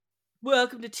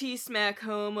Welcome to T-Smack,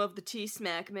 home of the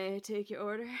T-Smack. May I take your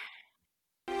order?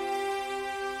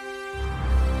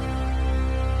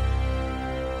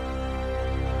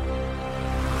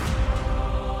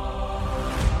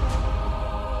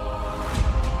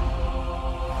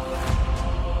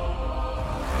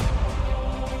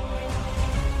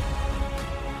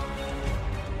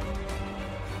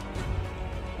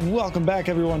 Welcome back,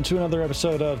 everyone, to another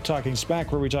episode of Talking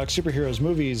Smack, where we talk superheroes,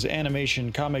 movies,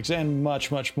 animation, comics, and much,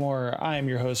 much more. I am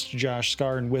your host, Josh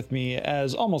Scar, and with me,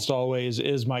 as almost always,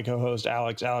 is my co-host,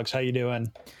 Alex. Alex, how you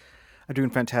doing? I'm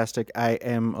doing fantastic. I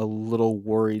am a little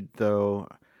worried, though.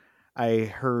 I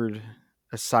heard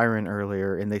a siren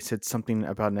earlier, and they said something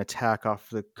about an attack off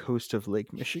the coast of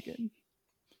Lake Michigan.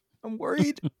 I'm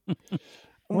worried.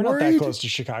 We're not that close to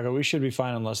Chicago. We should be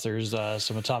fine unless there's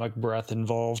some atomic breath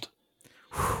involved.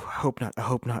 I hope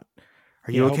not.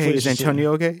 Are you okay? Is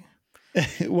Antonio okay?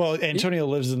 Well, Antonio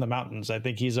lives in the mountains. I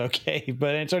think he's okay.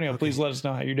 But Antonio, please let us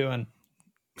know how you're doing.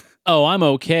 Oh, I'm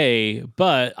okay,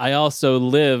 but I also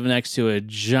live next to a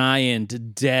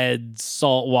giant dead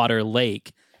saltwater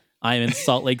lake. I'm in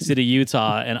Salt Lake City,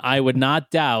 Utah, and I would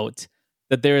not doubt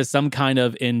that there is some kind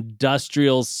of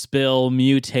industrial spill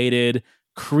mutated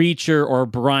creature or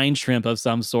brine shrimp of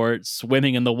some sort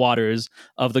swimming in the waters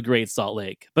of the Great Salt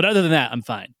Lake. But other than that, I'm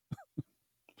fine.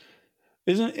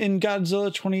 Isn't in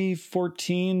Godzilla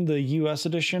 2014, the US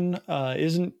edition,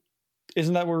 isn't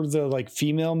that where the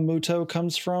female Muto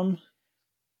comes from?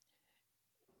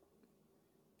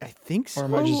 I think so. Or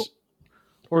am I just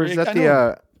is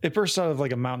that it burst out of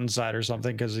a mountainside or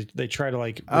something because they try to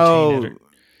retain it.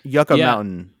 Yucca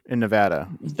Mountain in Nevada.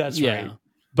 That's right.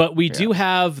 But we do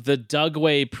have the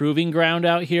Dugway Proving Ground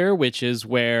out here, which is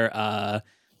where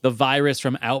the virus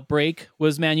from Outbreak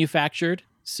was manufactured.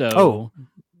 So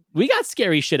we got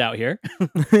scary shit out here.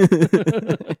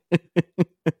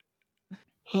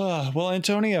 Well,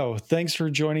 Antonio, thanks for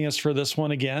joining us for this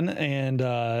one again. And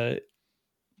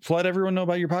let everyone know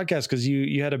about your podcast, because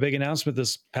you had a big announcement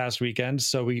this past weekend.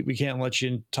 So we can't let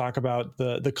you talk about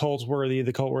the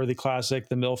cult-worthy classic,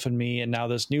 The MILF and Me, and now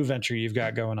this new venture you've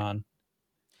got going on.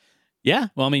 Yeah,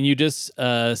 well, I mean, you just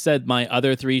said my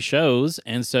other three shows,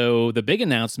 and so the big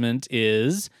announcement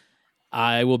is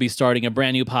I will be starting a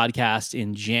brand new podcast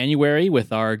in January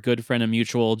with our good friend and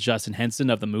mutual Justin Henson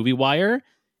of the Movie Wire.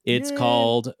 It's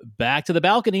called Back to the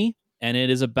Balcony, and it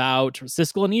is about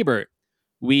Siskel and Ebert.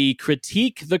 We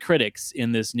critique the critics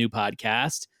in this new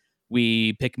podcast.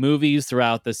 We pick movies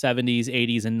throughout the 70s,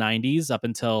 80s, and 90s up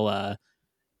until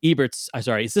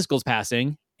Siskel's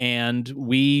passing, and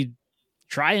we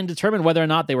try and determine whether or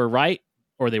not they were right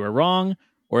or they were wrong,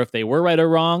 or if they were right or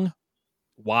wrong,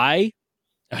 why,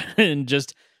 and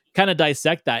just kind of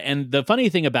dissect that. And the funny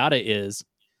thing about it is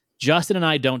Justin and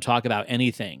I don't talk about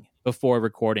anything before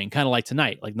recording, kind of like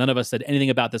tonight. Like, none of us said anything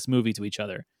about this movie to each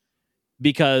other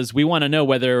because we want to know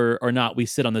whether or not we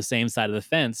sit on the same side of the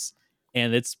fence.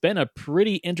 And it's been a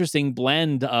pretty interesting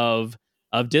blend of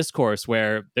discourse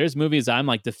where there's movies I'm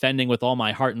defending with all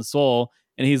my heart and soul,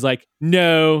 and he's like,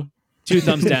 no, 2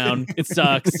 thumbs down. It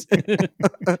sucks.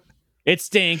 It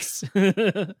stinks.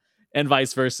 And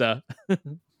vice versa.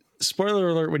 Spoiler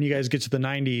alert, when you guys get to the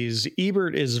 90s,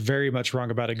 Ebert is very much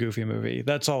wrong about a Goofy movie.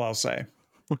 That's all I'll say.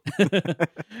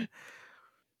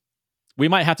 We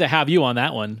might have to have you on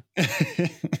that one.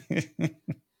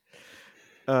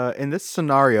 In this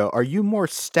scenario, are you more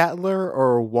Statler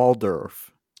or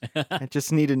Waldorf? I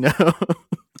just need to know.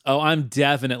 Oh, I'm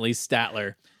definitely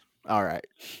Statler. All right.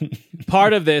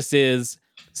 Part of this is,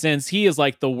 since he is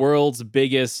the world's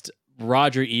biggest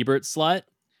Roger Ebert slut,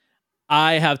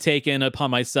 I have taken upon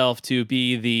myself to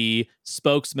be the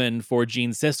spokesman for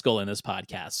Gene Siskel in this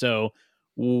podcast. So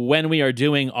when we are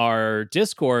doing our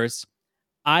discourse,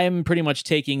 I'm pretty much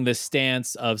taking the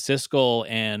stance of Siskel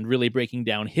and really breaking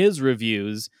down his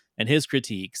reviews and his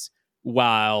critiques,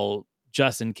 while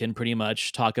Justin can pretty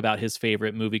much talk about his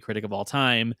favorite movie critic of all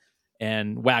time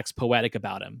and wax poetic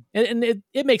about him. And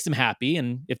it makes him happy.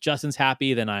 And if Justin's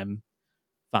happy, then I'm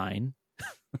fine.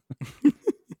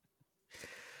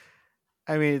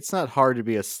 I mean, it's not hard to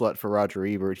be a slut for Roger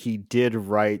Ebert. He did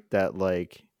write that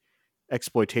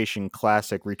exploitation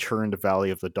classic Return to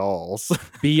Valley of the Dolls.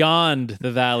 Beyond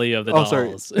the Valley of the Dolls.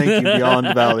 Sorry. Thank you. Beyond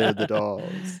the Valley of the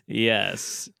Dolls.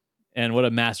 Yes. And what a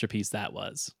masterpiece that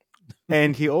was.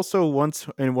 And he also once,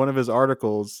 in one of his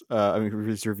articles,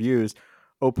 his reviews,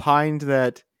 opined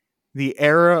that the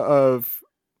era of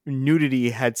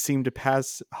nudity had seemed to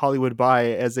pass Hollywood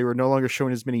by, as they were no longer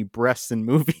showing as many breasts in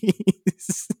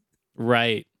movies.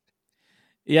 Right.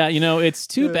 Yeah, it's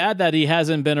too bad that he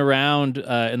hasn't been around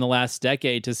in the last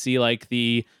decade to see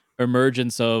the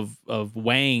emergence of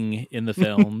Wang in the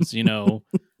films,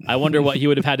 I wonder what he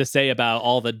would have had to say about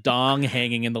all the dong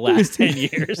hanging in the last 10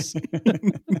 years.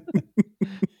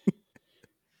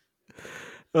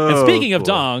 And speaking of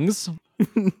dongs,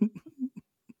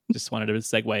 just wanted to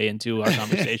segue into our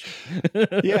conversation.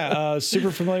 Yeah,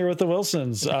 super familiar with the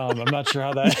Wilsons. I'm not sure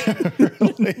how that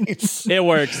relates. It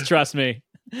works, trust me.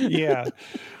 Yeah.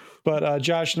 But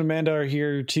Josh and Amanda are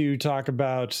here to talk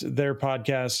about their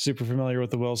podcast, Super Familiar with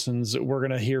the Wilsons. We're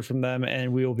going to hear from them,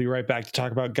 and we will be right back to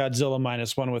talk about Godzilla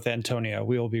 -1 with Antonio.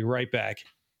 We will be right back.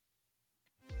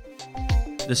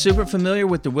 The Super Familiar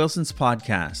with the Wilsons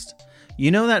podcast.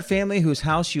 You know that family whose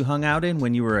house you hung out in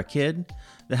when you were a kid?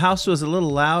 The house was a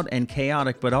little loud and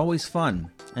chaotic, but always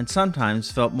fun, and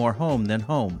sometimes felt more home than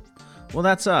home. Well,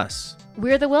 that's us.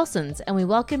 We're the Wilsons, and we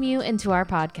welcome you into our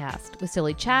podcast with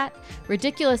silly chat,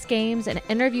 ridiculous games, and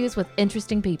interviews with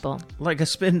interesting people. Like a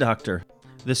spin doctor.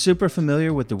 The Super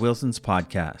Familiar with the Wilsons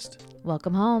podcast.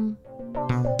 Welcome home.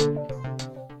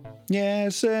 Yeah, I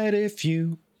said if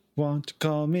you want to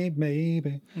call me,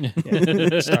 maybe.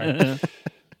 Yeah. Sorry.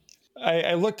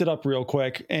 I looked it up real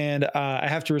quick, and I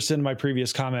have to rescind my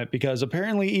previous comment because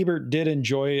apparently Ebert did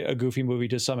enjoy a Goofy movie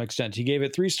to some extent. He gave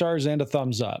it 3 stars and a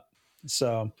thumbs up.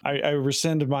 So I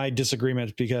rescind my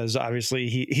disagreement because obviously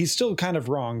he's still kind of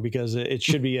wrong because it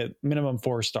should be at minimum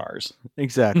 4 stars.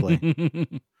 Exactly.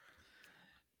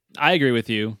 I agree with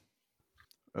you.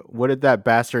 What did that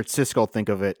bastard Siskel think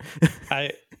of it?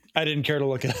 I didn't care to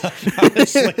look it up,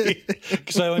 honestly,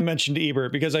 because I only mentioned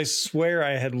Ebert because I swear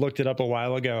I had looked it up a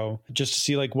while ago just to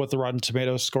see like what the Rotten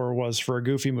Tomatoes score was for a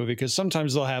Goofy movie. Because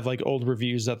sometimes they'll have like old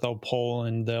reviews that they'll pull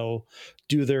and they'll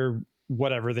do their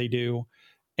whatever they do.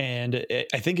 And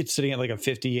I think it's sitting at like a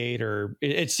 58 or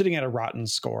it's sitting at a Rotten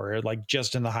score, like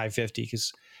just in the high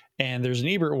 50s. And there's an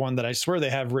Ebert one that I swear they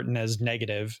have written as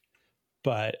negative.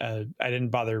 But I didn't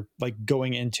bother like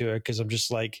going into it because I'm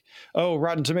just like, oh,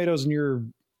 Rotten Tomatoes and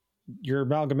your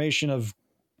amalgamation of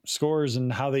scores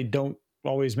and how they don't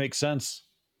always make sense.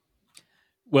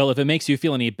 Well, if it makes you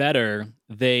feel any better,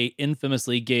 they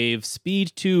infamously gave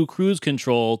Speed 2 Cruise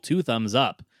Control 2 thumbs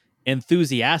up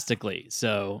enthusiastically.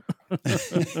 So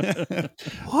What?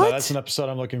 Well, that's an episode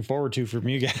I'm looking forward to from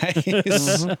you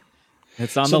guys.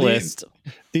 it's on So the list.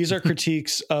 These are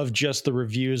critiques of just the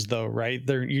reviews though, right?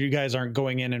 You guys aren't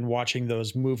going in and watching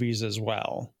those movies as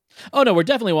well. Oh, no, we're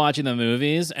definitely watching the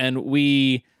movies, and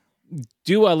we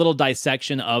do a little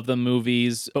dissection of the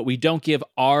movies, but we don't give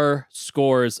our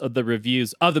scores of the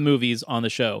reviews of the movies on the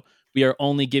show. We are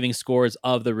only giving scores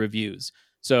of the reviews.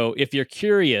 So if you're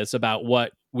curious about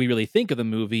what we really think of the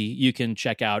movie, you can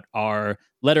check out our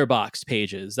Letterboxd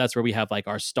pages. That's where we have like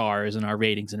our stars and our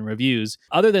ratings and reviews.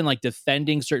 Other than like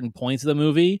defending certain points of the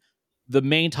movie, the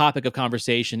main topic of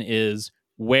conversation is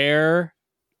where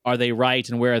are they right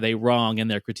and where are they wrong in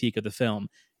their critique of the film?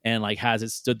 And like, has it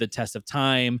stood the test of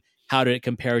time? How did it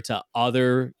compare to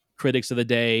other critics of the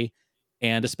day?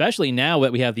 And especially now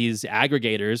that we have these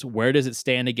aggregators, where does it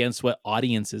stand against what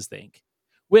audiences think?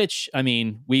 Which, I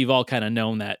mean, we've all kind of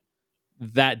known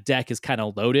that deck is kind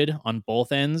of loaded on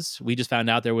both ends. We just found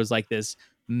out there was like this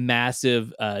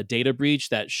massive data breach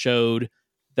that showed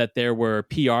that there were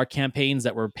PR campaigns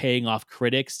that were paying off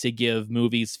critics to give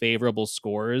movies favorable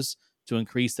scores to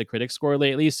increase the critic score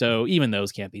lately. So even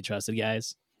those can't be trusted,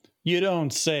 guys. You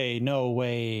don't say. No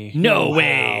way. No Wow.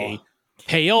 way.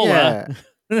 Payola.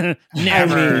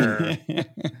 Never.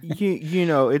 You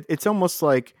know, it's almost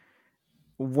like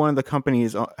one of the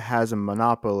companies has a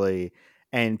monopoly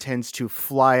and tends to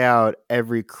fly out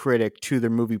every critic to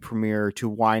their movie premiere to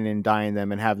wine and dine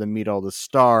them and have them meet all the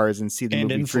stars and see the And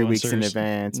movie 3 weeks in influencers.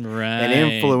 advance. Right.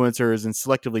 And influencers, and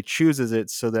selectively chooses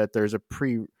it so that there's a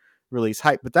pre-release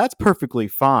hype. But that's perfectly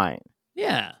fine.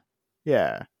 Yeah.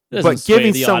 Yeah. Doesn't But sway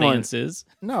giving the someone- audiences.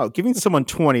 No, giving someone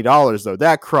 $20 though,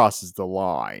 that crosses the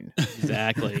line.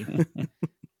 Exactly.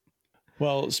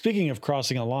 Well, speaking of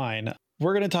crossing a line,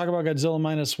 we're going to talk about Godzilla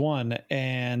 -1,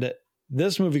 and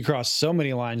this movie crossed so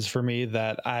many lines for me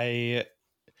that I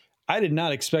did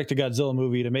not expect a Godzilla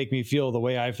movie to make me feel the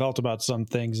way I felt about some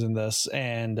things in this,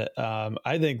 and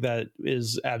I think that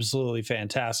is absolutely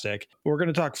fantastic. We're going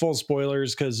to talk full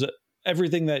spoilers because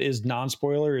everything that is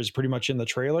non-spoiler is pretty much in the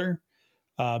trailer,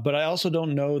 but I also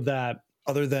don't know that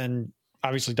other than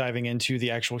obviously diving into the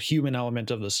actual human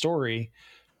element of the story,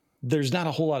 there's not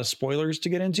a whole lot of spoilers to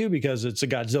get into because it's a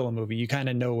Godzilla movie. You kind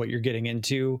of know what you're getting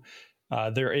into.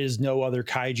 There is no other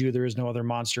kaiju. There is no other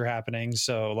monster happening.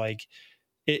 So like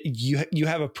you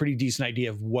have a pretty decent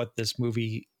idea of what this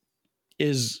movie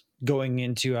is going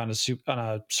into on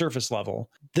a surface level.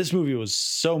 This movie was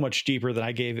so much deeper than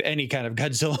I gave any kind of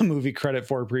Godzilla movie credit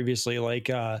for previously. Like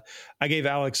I gave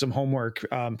Alex some homework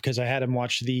because I had him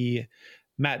watch the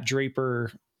Matt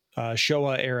Draper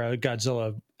Showa era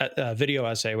Godzilla video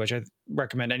essay, which I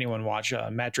recommend anyone watch.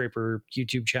 Matt Draper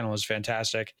YouTube channel is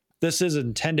fantastic. This is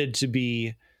intended to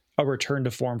be a return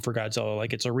to form for Godzilla.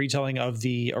 Like it's a retelling of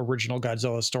the original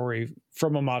Godzilla story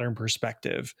from a modern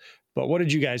perspective. But what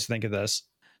did you guys think of this?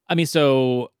 I mean,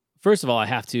 so first of all, I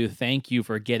have to thank you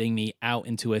for getting me out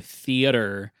into a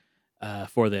theater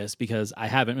for this, because I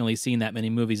haven't really seen that many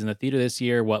movies in the theater this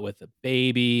year, what with the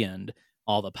baby and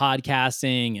all the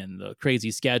podcasting and the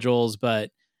crazy schedules.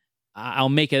 But I'll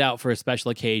make it out for a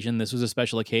special occasion. This was a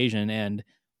special occasion, and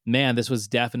man, this was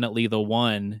definitely the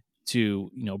one to,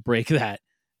 you know, break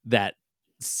that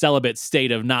celibate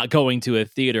state of not going to a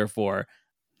theater for.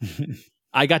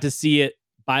 I got to see it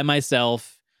by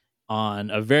myself on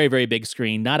a very, very big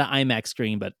screen, not an IMAX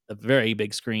screen, but a very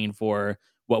big screen for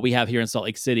what we have here in Salt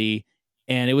Lake City.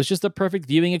 And it was just a perfect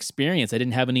viewing experience. I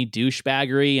didn't have any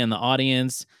douchebaggery in the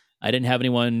audience. I didn't have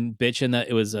anyone bitching that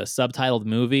it was a subtitled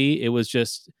movie. It was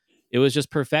just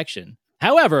perfection.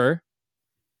 However,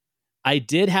 I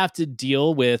did have to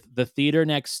deal with the theater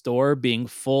next door being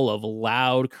full of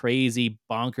loud, crazy,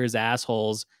 bonkers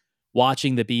assholes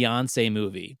watching the Beyonce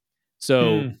movie.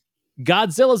 So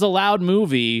Godzilla's a loud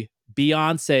movie.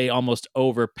 Beyonce almost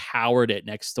overpowered it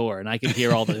next door, and I could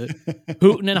hear all the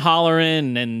hooting and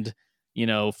hollering and, you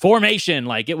know, formation.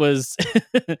 Like it was,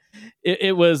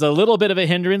 it was a little bit of a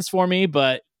hindrance for me,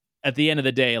 but at the end of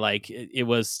the day, like it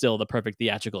was still the perfect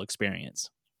theatrical experience.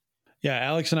 Yeah,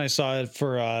 Alex and I saw it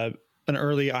for an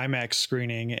early IMAX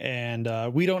screening,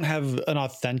 and we don't have an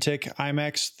authentic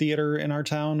IMAX theater in our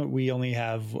town. We only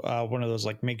have one of those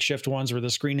like makeshift ones where the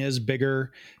screen is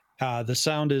bigger. The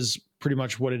sound is pretty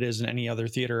much what it is in any other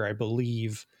theater, I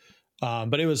believe.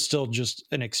 But it was still just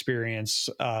an experience.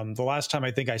 The last time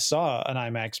I think I saw an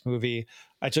IMAX movie,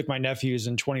 I took my nephews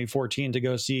in 2014 to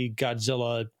go see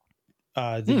Godzilla,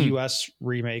 the US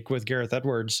remake with Gareth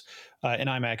Edwards in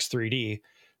IMAX 3D.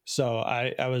 So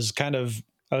I was kind of,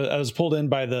 I was pulled in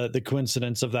by the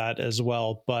coincidence of that as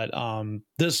well. But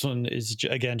this one is,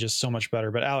 again, just so much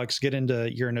better. But Alex, get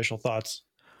into your initial thoughts.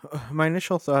 My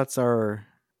initial thoughts are,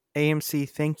 AMC,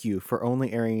 thank you for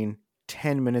only airing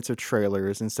 10 minutes of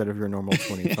trailers instead of your normal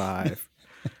 25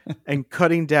 and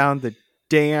cutting down the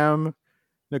damn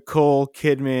Nicole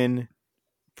Kidman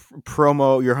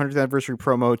promo, your 100th anniversary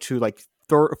promo, to like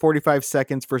 45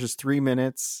 seconds versus 3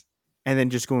 minutes, and then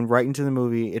just going right into the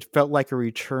movie. It felt like a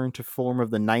return to form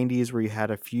of the 90s where you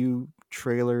had a few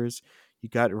trailers, you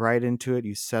got right into it,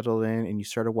 you settled in, and you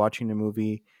started watching the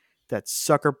movie. That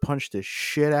sucker punched the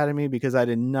shit out of me because I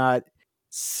did not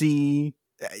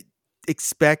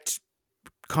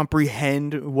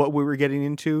comprehend what we were getting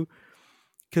into,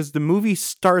 because the movie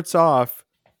starts off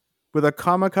with a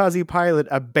kamikaze pilot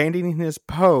abandoning his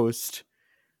post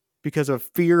because of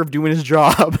fear of doing his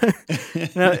job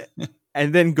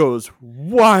and then goes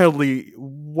wildly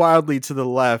to the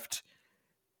left,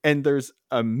 and there's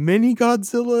a mini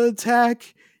Godzilla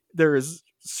attack, there's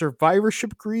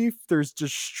survivorship grief, there's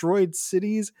destroyed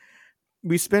cities.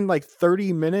 We spend like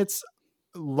 30 minutes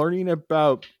learning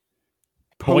about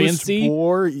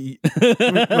post-war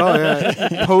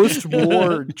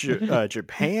post-war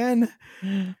Japan,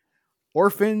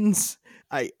 orphans.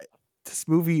 This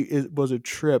movie was a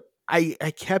trip.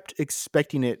 I kept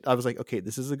expecting it. I was like, okay,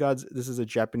 this is a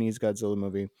Japanese Godzilla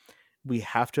movie. We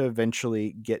have to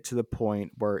eventually get to the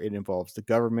point where it involves the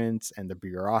government and the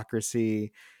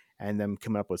bureaucracy and them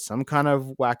coming up with some kind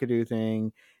of wackadoo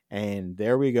thing. And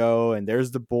there we go. And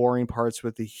there's the boring parts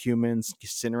with the humans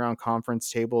sitting around conference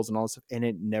tables and all this stuff. And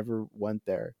it never went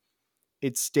there.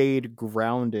 It stayed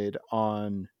grounded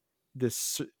on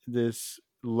this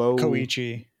low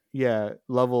Koichi. Yeah,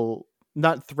 level,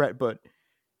 not threat, but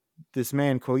this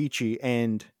man Koichi,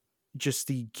 and just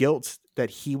the guilt that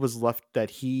he was left, that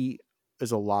he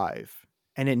is alive.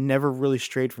 And it never really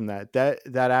strayed from that.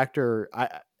 That actor,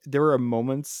 there were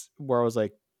moments where I was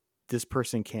like, this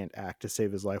person can't act to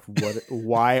save his life.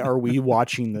 Why are we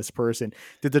watching this person?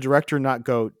 Did the director not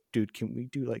go, dude, can we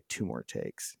do like 2 more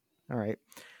takes? All right.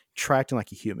 Try acting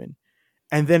like a human.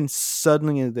 And then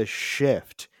suddenly the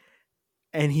shift,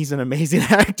 and he's an amazing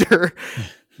actor.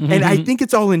 And I think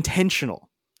it's all intentional.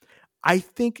 I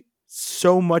think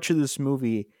so much of this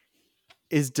movie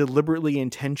is deliberately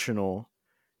intentional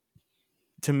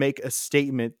to make a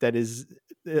statement that is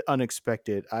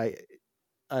unexpected. I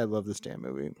love this damn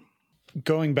movie.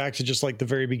 Going back to just like the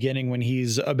very beginning when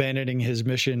he's abandoning his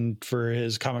mission for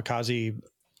his kamikaze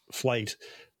flight.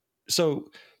 So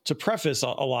to preface a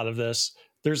lot of this,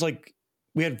 there's like,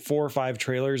 we had 4 or 5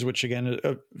 trailers, which again,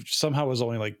 somehow was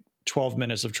only like 12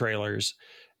 minutes of trailers.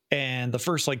 And the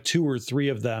first like 2 or 3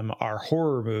 of them are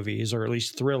horror movies, or at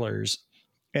least thrillers.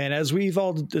 And as we've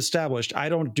all established, I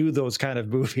don't do those kind of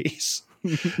movies.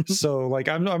 So like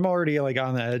I'm already like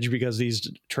on the edge because these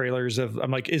trailers I'm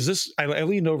like, is this, I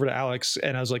leaned over to Alex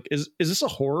and I was like, is this a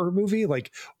horror movie?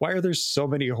 Like, why are there so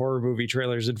many horror movie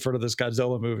trailers in front of this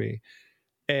Godzilla movie?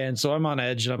 And so I'm on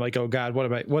edge and I'm like, oh God, what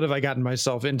have I gotten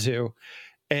myself into?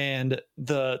 And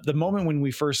the moment when we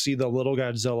first see the little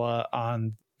Godzilla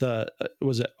on the,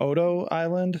 was it Odo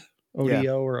Island, ODO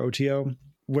Yeah. or OTO,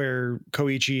 where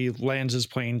Koichi lands his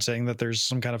plane saying that there's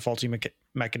some kind of faulty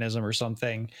mechanism or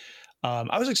something.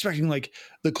 I was expecting like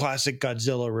the classic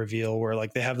Godzilla reveal where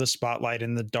like they have the spotlight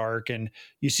in the dark and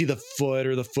you see the foot,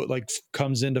 or the foot like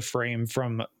comes into frame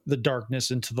from the darkness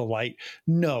into the light.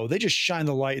 No, they just shine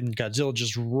the light and Godzilla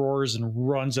just roars and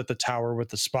runs at the tower with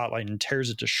the spotlight and tears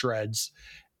it to shreds.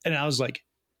 And I was like,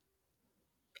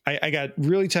 I got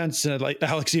really tense, and like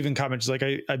Alex even comments like,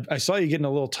 I saw you getting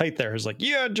a little tight there. I was like,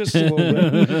 yeah, just a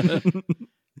little bit.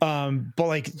 But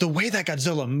like the way that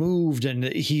Godzilla moved and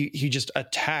he just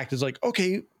attacked is like,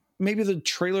 okay, maybe the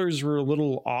trailers were a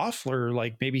little off, or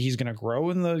like maybe he's going to grow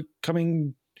in the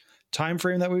coming time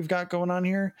frame that we've got going on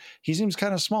here. He seems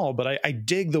kind of small, but I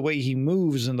dig the way he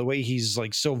moves and the way he's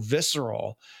like so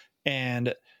visceral.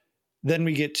 And then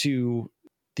we get to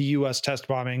the US test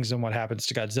bombings and what happens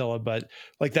to Godzilla. But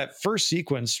like that first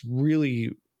sequence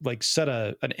really like set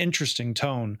an interesting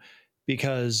tone,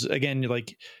 because again,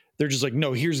 like they're just like,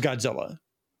 no, here's Godzilla.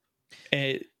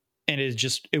 And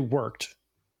it worked.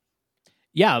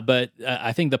 Yeah, but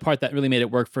I think the part that really made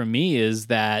it work for me is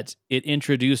that it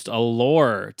introduced a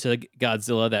lore to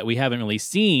Godzilla that we haven't really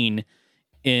seen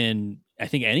in, I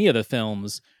think, any of the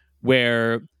films,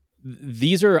 where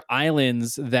these are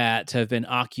islands that have been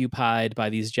occupied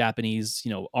by these Japanese,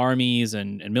 armies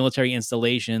and military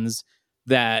installations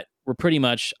that were pretty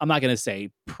much, I'm not going to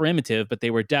say primitive, but they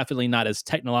were definitely not as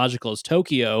technological as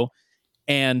Tokyo.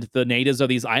 And the natives of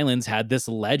these islands had this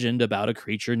legend about a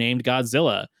creature named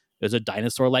Godzilla. There's a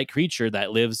dinosaur-like creature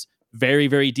that lives very,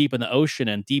 very deep in the ocean,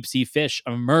 and deep sea fish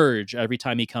emerge every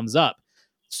time he comes up.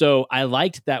 So I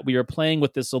liked that we were playing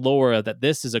with this lore that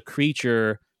this is a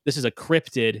creature, this is a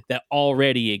cryptid that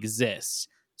already exists.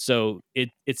 So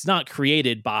it's not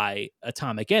created by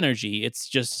atomic energy. It's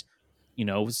just,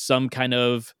 some kind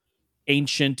of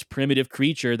ancient primitive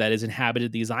creature that has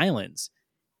inhabited these islands.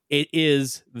 It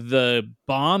is the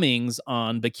bombings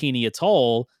on Bikini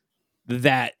Atoll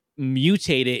that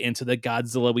mutated into the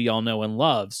Godzilla we all know and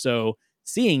love. So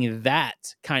seeing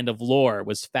that kind of lore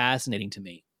was fascinating to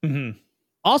me. Mm-hmm.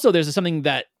 Also, there's something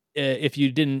that, if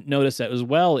you didn't notice that as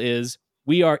well, is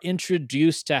we are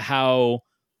introduced to how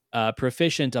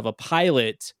proficient of a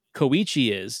pilot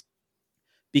Koichi is,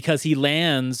 because he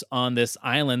lands on this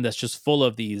island that's just full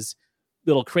of these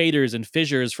little craters and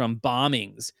fissures from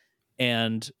bombings.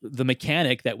 And the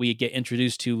mechanic that we get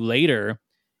introduced to later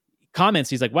comments,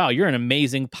 he's like, wow, you're an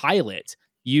amazing pilot.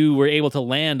 You were able to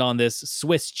land on this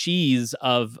Swiss cheese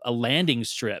of a landing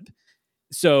strip.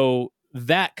 So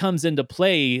that comes into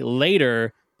play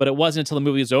later, but it wasn't until the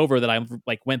movie was over that I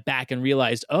like went back and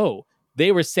realized, oh,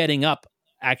 they were setting up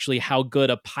actually how good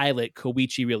a pilot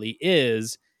Koichi really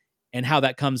is, and how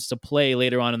that comes to play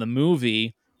later on in the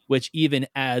movie, which even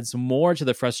adds more to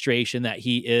the frustration that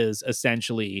he is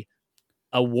essentially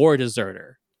a war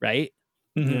deserter, right?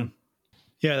 Mm-hmm.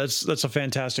 Yeah, that's a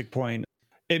fantastic point.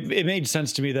 It made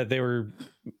sense to me that they were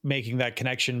making that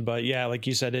connection, but yeah, like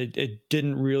you said, it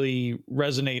didn't really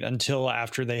resonate until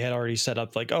after they had already set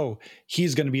up like, oh,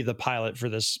 he's going to be the pilot for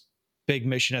this big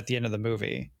mission at the end of the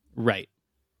movie. Right.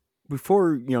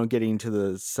 Before, getting to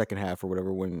the second half or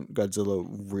whatever, when Godzilla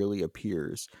really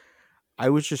appears, I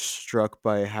was just struck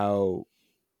by how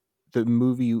the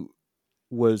movie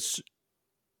was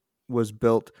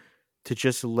built to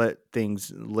just let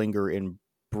things linger and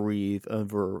breathe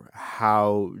over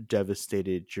how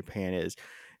devastated Japan is.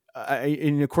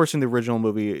 And of course, in the original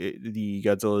movie, the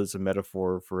Godzilla is a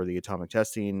metaphor for the atomic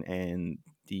testing and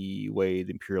the way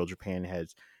the Imperial Japan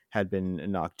had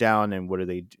been knocked down, and what do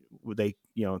they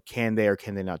can they or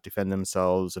can they not defend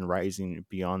themselves, and rising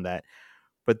beyond that.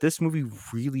 But this movie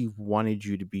really wanted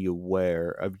you to be aware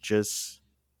of just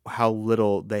how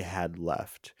little they had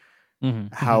left,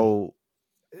 how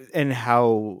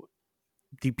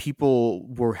the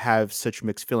people have such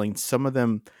mixed feelings. Some of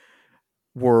them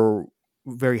were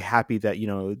very happy that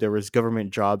there was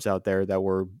government jobs out there that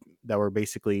were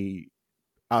basically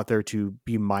out there to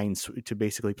be to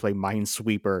basically play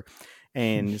minesweeper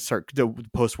and start the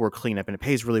post-war cleanup, and it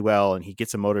pays really well, and he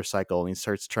gets a motorcycle and he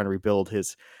starts trying to rebuild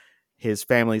his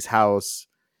family's house,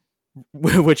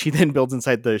 which he then builds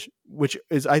inside which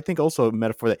is, I think, also a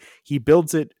metaphor that he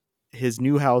builds his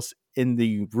new house in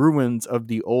the ruins of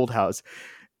the old house,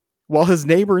 while his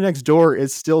neighbor next door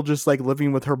is still just like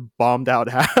living with her bombed out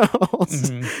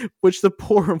house, which the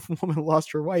poor woman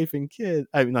lost her wife and kids.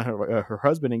 I mean, not her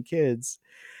husband and kids.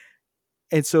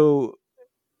 And so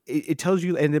it tells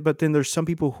you, but then there's some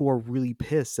people who are really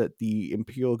pissed that the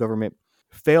imperial government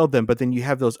failed them. But then you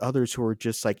have those others who are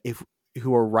just like,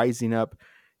 who are rising up,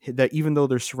 that even though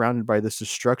they're surrounded by this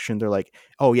destruction, they're like,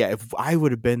 oh yeah, if I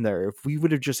would have been there, if we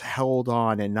would have just held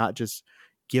on and not just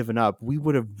given up, we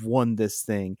would have won this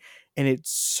thing. And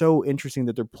it's so interesting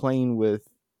that they're playing with,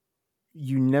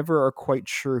 you never are quite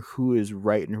sure who is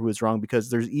right and who is wrong, because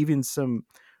there's even some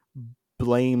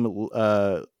blame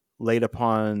laid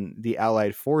upon the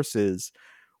Allied forces,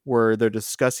 where they're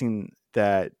discussing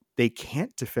that they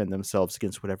can't defend themselves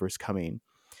against whatever is coming,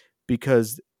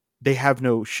 because they have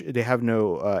no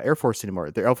air force anymore.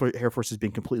 Their air force has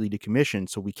been completely decommissioned,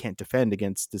 so we can't defend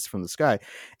against this from the sky,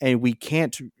 and we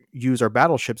can't use our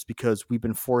battleships because we've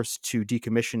been forced to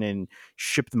decommission and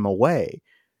ship them away.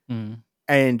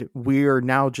 And we're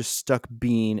now just stuck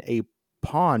being a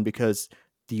pawn, because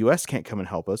the US can't come and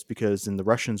help us, because then the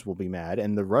Russians will be mad,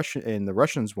 and the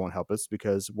Russians won't help us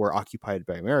because we're occupied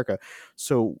by America.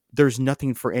 So there's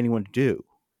nothing for anyone to do.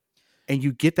 And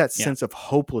you get that sense of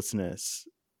hopelessness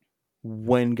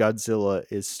when Godzilla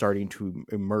is starting to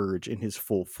emerge in his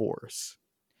full force.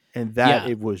 And that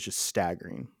it was just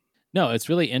staggering. No, it's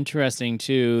really interesting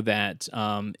too that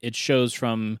it shows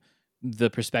from the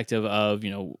perspective of,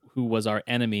 who was our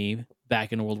enemy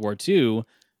back in World War II,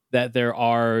 that there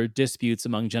are disputes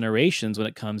among generations when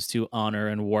it comes to honor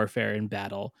and warfare and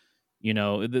battle.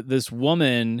 This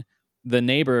woman, the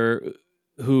neighbor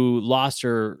who lost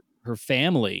her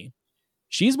family,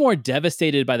 she's more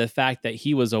devastated by the fact that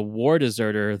he was a war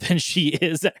deserter than she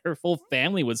is that her full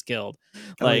family was killed.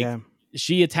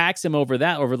 She attacks him over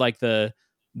like the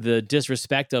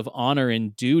disrespect of honor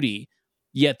and duty.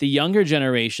 Yet the younger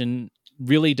generation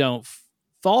really don't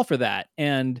fall for that.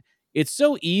 And it's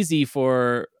so easy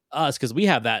for us, because we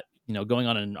have that, going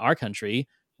on in our country,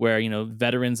 where,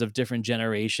 veterans of different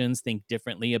generations think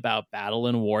differently about battle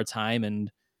and wartime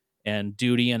and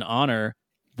duty and honor.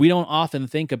 We don't often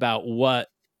think about what,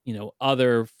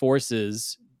 other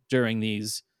forces during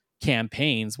these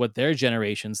campaigns, what their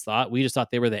generations thought. We just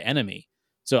thought they were the enemy.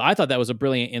 So I thought that was a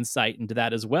brilliant insight into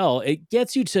that as well. It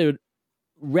gets you to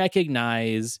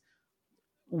recognize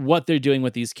what they're doing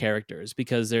with these characters,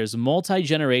 because there's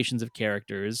multi-generations of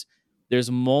characters. There's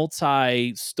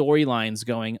multi-storylines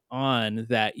going on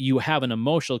that you have an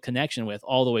emotional connection with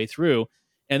all the way through.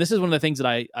 And this is one of the things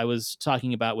that I was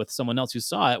talking about with someone else who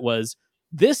saw it, was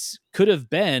this could have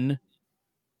been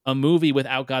a movie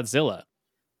without Godzilla.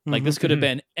 Like, this could have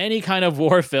been any kind of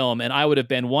war film, and I would have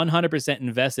been 100%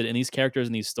 invested in these characters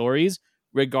and these stories,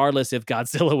 regardless if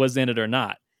Godzilla was in it or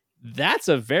not. That's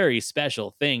a very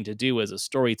special thing to do as a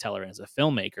storyteller and as a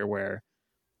filmmaker, where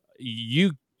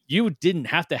you didn't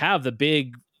have to have the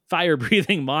big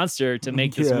fire-breathing monster to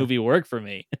make this movie work for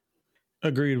me.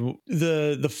 Agreed.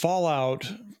 The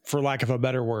fallout, for lack of a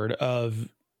better word, of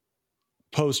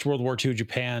post-World War II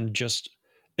Japan just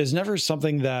is never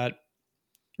something that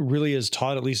really is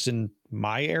taught, at least in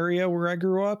my area where I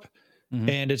grew up.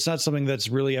 And it's not something that's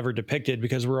really ever depicted,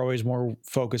 because we're always more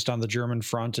focused on the German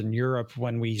front and Europe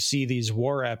when we see these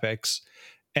war epics.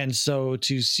 And so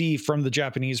to see from the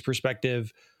Japanese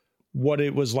perspective what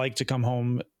it was like to come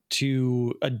home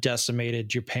to a decimated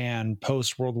Japan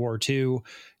post World War II,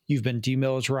 you've been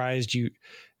demilitarized.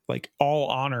 All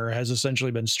honor has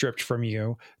essentially been stripped from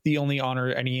you. The only honor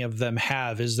any of them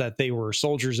have is that they were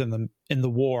soldiers in the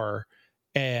war.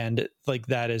 And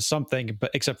that is something,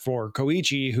 but except for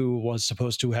Koichi, who was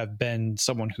supposed to have been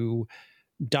someone who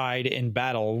died in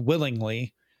battle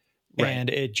willingly. Right. And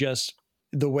it just,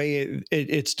 the way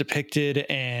it's depicted,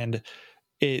 and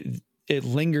it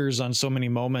lingers on so many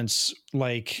moments,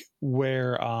 like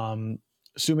where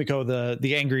Sumiko,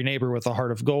 the angry neighbor with the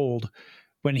heart of gold,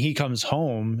 when he comes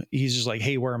home, he's just like,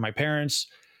 hey, where are my parents?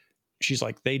 She's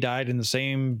like, they died in the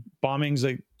same bombings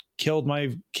that killed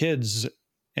my kids.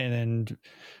 And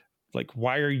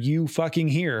why are you fucking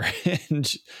here?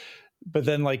 But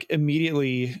then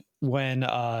immediately when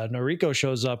Noriko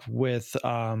shows up with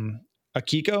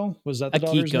Akiko, was that the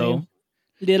daughter's name?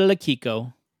 Little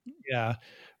Akiko. Yeah.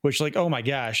 Which oh my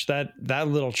gosh, that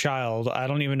little child, I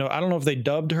don't know if they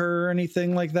dubbed her or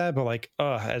anything like that, but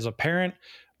as a parent,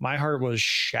 my heart was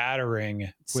shattering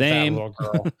with that little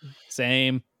girl.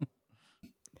 Same.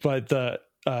 but the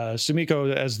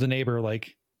Sumiko as the neighbor,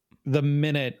 like the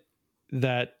minute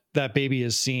that baby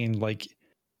is seen, like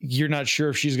you're not sure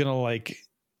if she's gonna like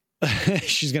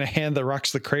she's gonna hand the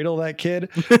rocks the cradle that kid,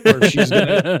 or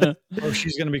if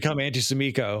she's gonna become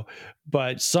anti-Sumiko.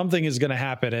 But something is gonna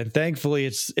happen, and thankfully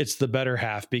it's the better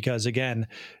half, because again,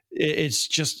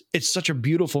 it's such a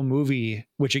beautiful movie,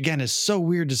 which again is so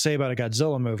weird to say about a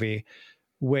Godzilla movie,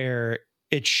 where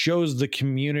it shows the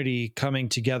community coming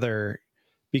together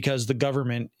because the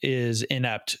government is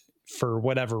inept for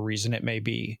whatever reason it may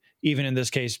be, even in this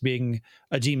case being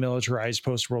a demilitarized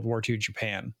post-World War II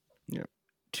Japan. Yeah.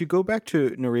 To go back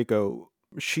to Noriko,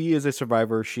 she is a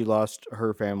survivor. She lost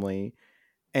her family,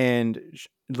 and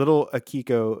little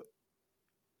Akiko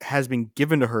has been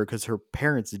given to her because her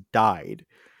parents died.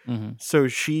 Mm-hmm. So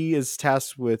she is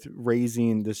tasked with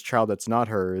raising this child that's not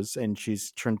hers, and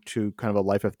she's turned to kind of a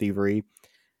life of thievery.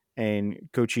 And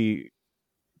Kochi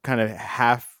kind of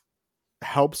half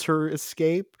helps her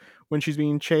escape when she's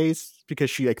being chased, because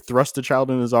she like thrusts the child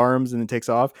in his arms and then takes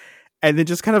off, and then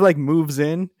just kind of like moves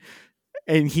in.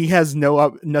 And he has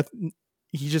nothing.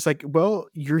 He's just like, well,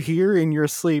 you're here and you're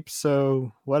asleep,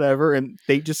 so whatever. And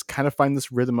they just kind of find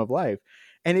this rhythm of life.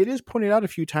 And it is pointed out a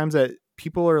few times that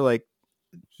people are like,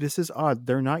 this is odd.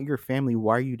 They're not your family.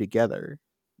 Why are you together?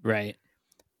 Right.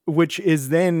 Which is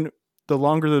then, the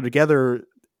longer they're together,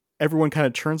 everyone kind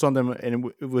of turns on them,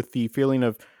 and with the feeling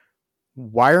of,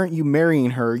 why aren't you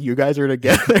marrying her? You guys are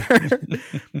together.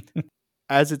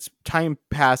 As its time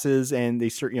passes and they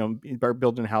start,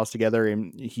 building a house together,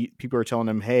 and people are telling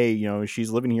him, hey, she's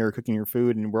living here, cooking your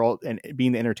food, and we're all, and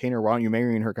being the entertainer, why aren't you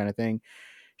marrying her, kind of thing.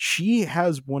 She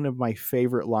has one of my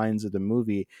favorite lines of the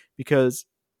movie, because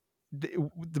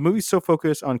the movie's so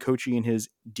focused on Kochi and his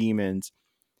demons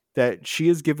that she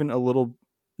is given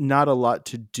not a lot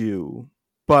to do,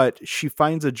 but she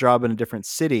finds a job in a different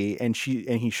city, and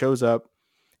he shows up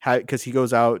because he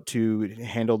goes out to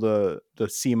handle the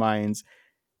sea mines.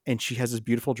 And she has this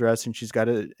beautiful dress, and she's got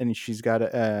a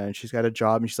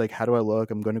job, and she's like, how do I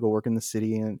look? I'm going to go work in the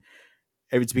city, and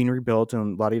it's being rebuilt,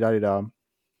 and la-di-da-di-da.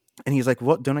 And he's like,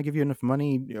 what? Don't I give you enough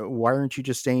money? Why aren't you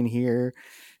just staying here?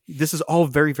 This is all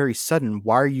very, very sudden.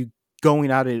 Why are you going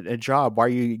out at a job? Why are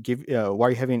you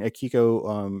having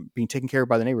Akiko being taken care of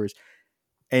by the neighbors?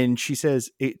 And she says,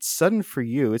 it's sudden for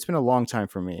you. It's been a long time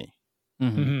for me.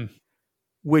 Mm-hmm. Mm-hmm.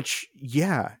 Which,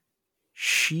 yeah,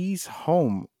 she's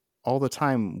home all the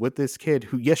time with this kid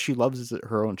who, yes, she loves as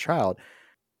her own child,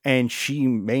 and she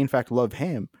may in fact love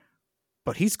him,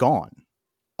 but he's gone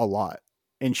a lot,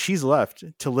 and she's left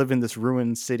to live in this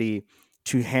ruined city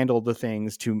to handle the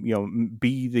things, to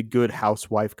be the good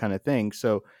housewife kind of thing.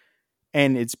 So,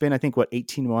 and it's been, I think,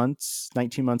 19 months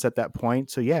at that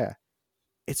point. So yeah,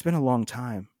 it's been a long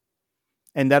time.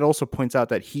 And that also points out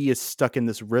that he is stuck in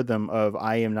this rhythm of,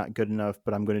 I am not good enough,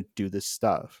 but I'm going to do this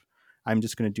stuff. I'm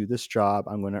just going to do this job.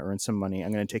 I'm going to earn some money.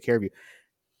 I'm going to take care of you.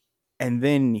 And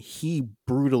then he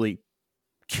brutally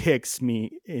kicks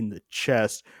me in the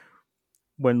chest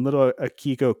when little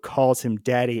Akiko calls him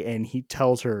daddy, and he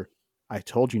tells her, I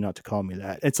told you not to call me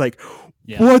that. It's like,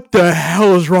 What the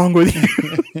hell is wrong with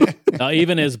you?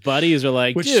 Even his buddies are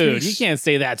like, Which dude, speaks- you can't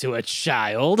say that to a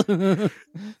child.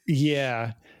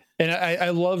 Yeah. And I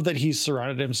love that he's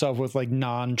surrounded himself with like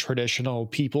non-traditional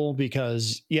people,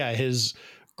 because his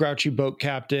grouchy boat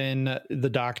captain, the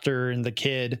doctor, and the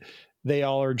kid, they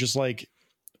all are just like,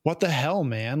 what the hell,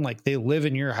 man? Like, they live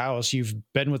in your house. You've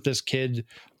been with this kid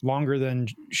longer than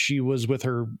she was with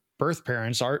her birth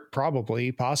parents,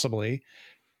 possibly.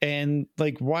 And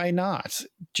like, why not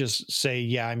just say,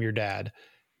 yeah, I'm your dad?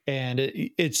 And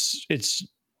it's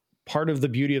part of the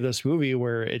beauty of this movie,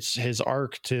 where it's his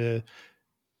arc to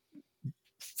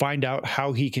find out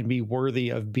how he can be worthy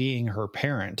of being her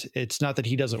parent. It's not that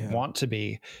he doesn't want to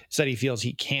be, it's that he feels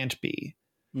he can't be.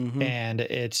 Mm-hmm. And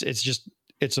it's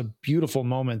a beautiful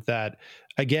moment that,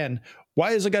 again,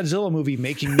 why is a Godzilla movie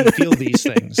making me feel these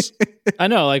things? I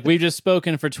know, like, we've just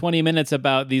spoken for 20 minutes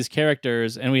about these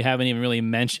characters, and we haven't even really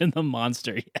mentioned the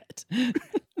monster yet.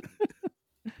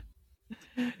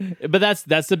 But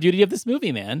that's the beauty of this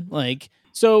movie, man. Like,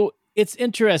 so it's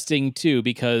interesting too,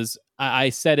 because I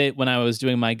said it when I was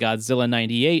doing my Godzilla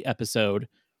 98 episode,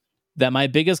 that my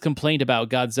biggest complaint about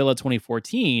Godzilla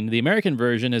 2014, the American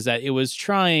version, is that it was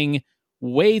trying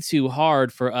way too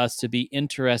hard for us to be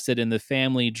interested in the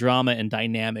family drama and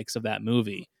dynamics of that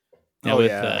movie.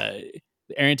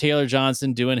 Aaron Taylor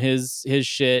Johnson doing his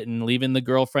shit and leaving the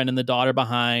girlfriend and the daughter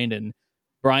behind, and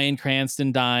Bryan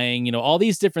Cranston dying, all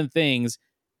these different things.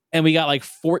 And we got like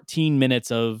 14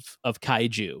 minutes of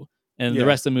kaiju. And the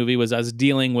rest of the movie was us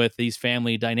dealing with these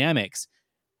family dynamics.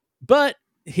 But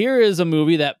here is a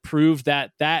movie that proved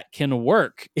that can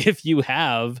work if you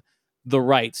have the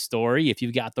right story, if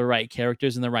you've got the right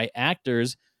characters and the right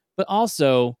actors. But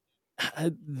also,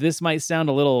 this might sound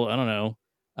a little, I don't know,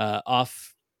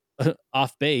 off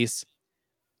off base.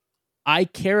 I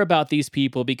care about these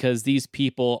people because these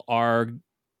people are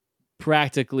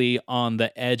practically on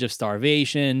the edge of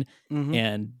starvation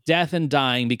and death and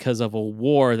dying because of a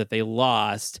war that they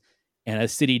lost and a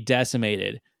city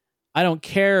decimated. I don't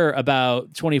care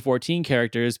about 2014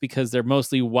 characters because they're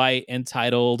mostly white,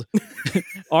 entitled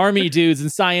army dudes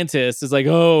and scientists. It's like,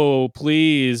 oh,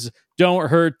 please don't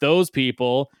hurt those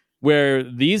people. Where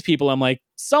these people, I'm like,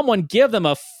 someone give them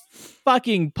a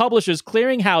fucking publisher's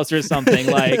clearinghouse or something.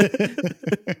 Like,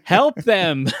 help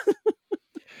them.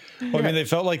 Well, I mean, they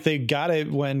felt like they got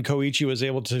it when Koichi was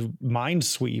able to mind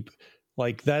sweep.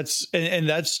 Like that's, and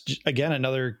that's again,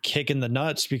 another kick in the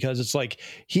nuts, because it's like,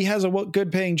 he has a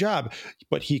good paying job,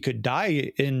 but he could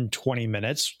die in 20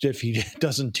 minutes if he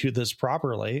doesn't do this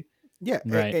properly. Yeah.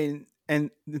 Right. And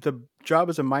the job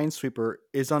as a minesweeper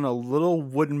is on a little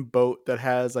wooden boat that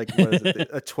has like, what is it,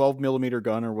 a 12 millimeter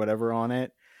gun or whatever on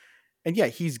it. And yeah,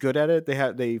 he's good at it.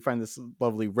 They find this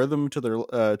lovely rhythm to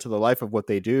the life of what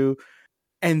they do.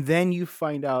 And then you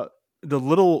find out the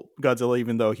little Godzilla,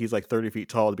 even though he's like 30 feet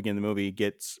tall at the beginning of the movie,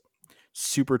 gets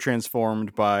super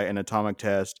transformed by an atomic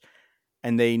test.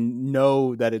 And they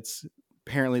know that it's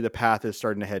apparently the path is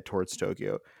starting to head towards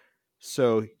Tokyo.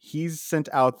 So he's sent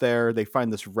out there. They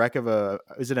find this wreck of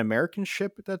is it an American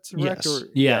ship that's wrecked? Yes.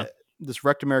 Yeah. This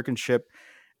wrecked American ship.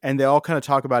 And they all kind of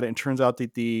talk about it. And turns out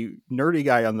that the nerdy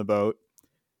guy on the boat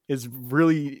is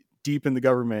really deep in the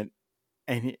government.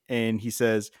 And he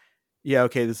says, yeah,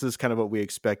 okay, this is kind of what we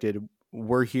expected.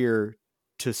 We're here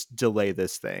to delay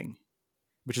this thing,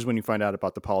 which is when you find out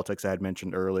about the politics I had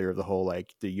mentioned earlier of the whole,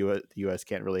 like the U.S.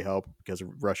 can't really help because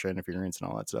of Russia interference and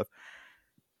all that stuff.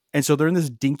 And so they're in this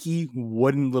dinky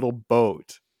wooden little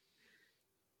boat,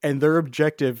 and their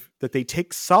objective that they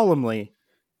take solemnly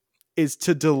is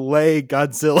to delay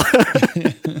Godzilla.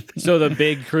 So the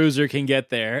big cruiser can get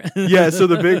there. Yeah, so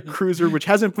the big cruiser, which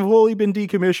hasn't fully been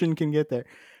decommissioned, can get there.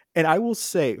 And I will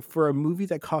say, for a movie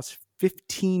that costs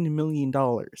 $15 million.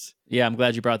 Yeah, I'm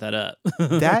glad you brought that up.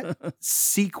 That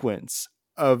sequence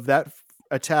of that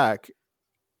attack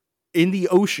in the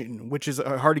ocean, which is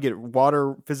hard to get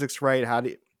water physics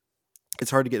right, it's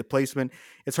hard to get a placement.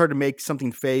 It's hard to make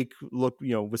something fake look,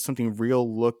 with something real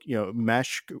look,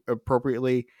 mesh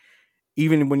appropriately.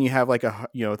 Even when you have like a,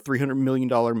 $300 million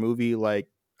movie, like,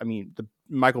 I mean, the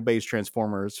Michael Bay's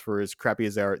Transformers, for as crappy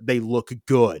as they are, they look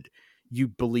good. You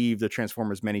believe the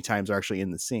Transformers many times are actually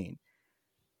in the scene.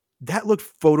 That looked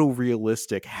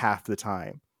photorealistic half the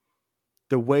time.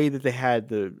 The way that they had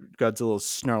the Godzilla's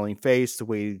snarling face, the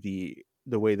way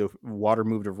the water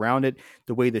moved around it,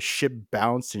 the way the ship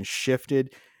bounced and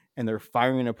shifted, and they're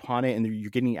firing upon it, and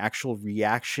you're getting actual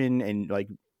reaction and like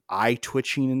eye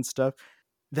twitching and stuff.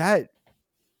 That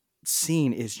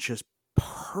scene is just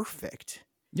perfect.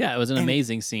 Yeah, it was an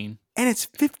amazing scene. And it's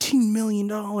 $15 million.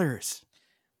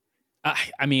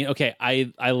 I mean, okay,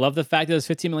 I love the fact that it's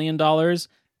 $15 million.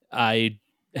 I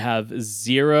have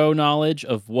zero knowledge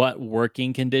of what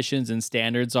working conditions and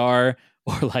standards are,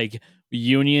 or like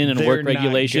union and work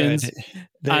regulations.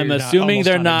 I'm assuming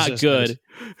they're not good.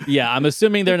 Yeah, I'm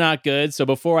assuming they're not good. So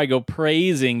before I go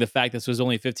praising the fact this was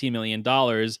only $15 million,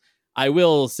 I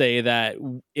will say that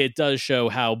it does show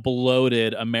how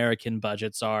bloated American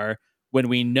budgets are when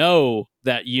we know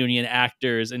that union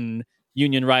actors and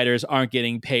union writers aren't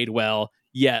getting paid well,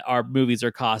 yet our movies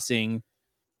are costing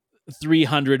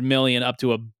 $300 million up to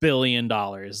 $1 billion.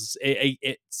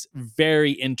 It's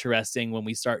very interesting when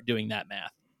we start doing that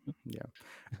math. Yeah.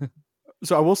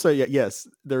 So I will say, yes,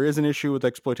 there is an issue with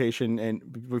exploitation. And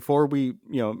before we,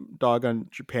 dog on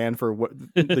Japan for what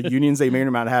the unions they may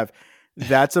or may not have,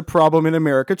 that's a problem in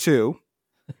America too.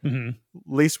 Mm-hmm.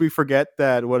 Least we forget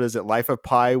that, what is it, Life of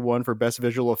Pi won for best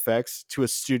visual effects to a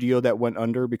studio that went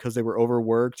under because they were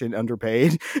overworked and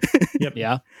underpaid. Yep.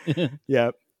 Yeah.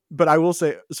 Yeah. But I will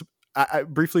say, I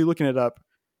briefly looking it up,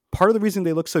 part of the reason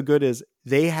they look so good is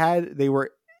they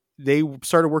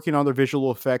started working on their visual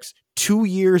effects 2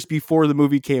 years before the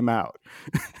movie came out.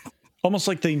 Almost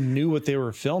like they knew what they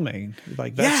were filming.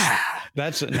 Like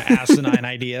that's an asinine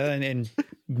idea in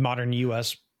modern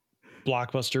US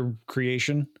blockbuster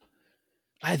creation.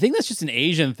 I think that's just an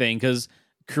Asian thing, because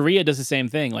Korea does the same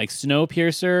thing. Like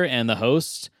Snowpiercer and The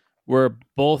Host were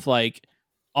both like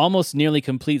almost nearly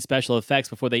complete special effects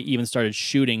before they even started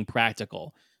shooting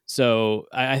practical. So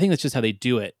I think that's just how they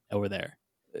do it over there.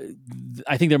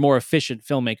 I think they're more efficient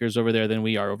filmmakers over there than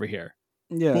we are over here.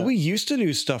 Yeah. Well, we used to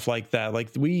do stuff like that. Like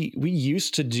we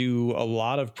used to do a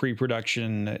lot of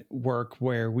pre-production work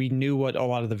where we knew what a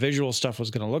lot of the visual stuff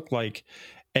was going to look like,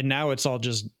 and now it's all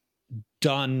just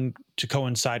done to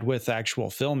coincide with actual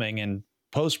filming and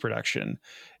post-production.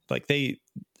 Like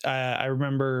I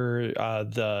remember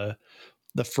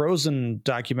the Frozen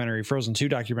documentary, Frozen 2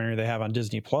 documentary they have on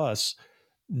Disney Plus.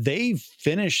 They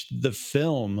finished the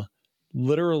film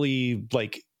literally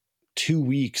like 2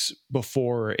 weeks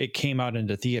before it came out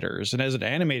into theaters. And as an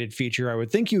animated feature, I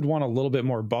would think you'd want a little bit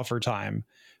more buffer time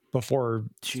before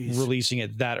releasing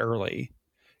it that early.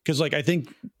 Because like I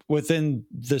think within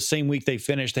the same week they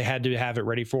finished, they had to have it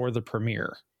ready for the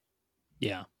premiere.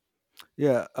 Yeah.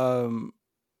 Yeah.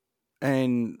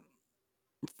 And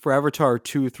for Avatar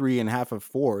 2, 3, and half of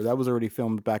 4, that was already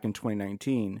filmed back in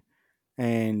 2019.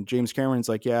 And James Cameron's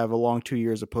like, yeah, I have a long 2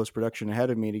 years of post-production ahead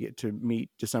of me to get to meet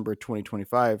December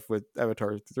 2025 with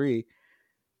Avatar 3.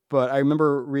 But I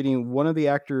remember reading one of the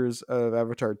actors of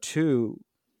Avatar 2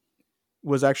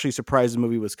 was actually surprised the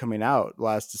movie was coming out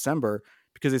last December,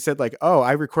 because they said like, oh,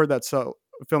 I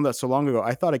filmed that so long ago.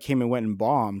 I thought it came and went and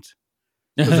bombed.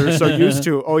 Because they're so used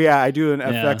to, oh yeah, I do an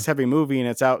FX heavy movie and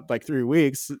it's out like 3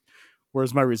 weeks.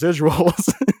 Where's my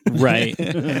residuals? Right.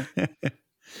 Yeah.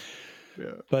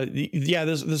 But yeah,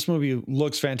 this movie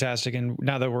looks fantastic. And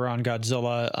now that we're on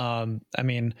Godzilla, I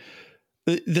mean,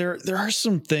 there are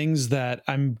some things that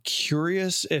I'm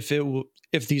curious if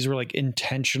these were like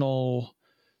intentional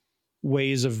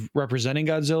ways of representing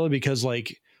Godzilla, because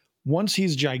like once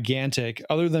he's gigantic,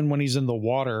 other than when he's in the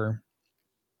water,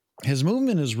 his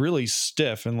movement is really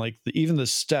stiff, and like even the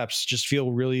steps just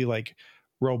feel really like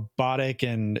robotic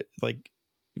and like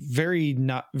very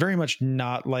much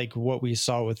not like what we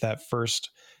saw with that first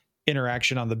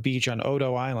interaction on the beach on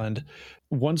Odo Island.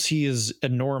 Once he is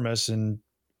enormous and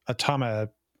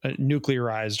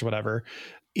nuclearized, whatever,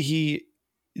 the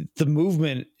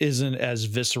movement isn't as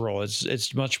visceral.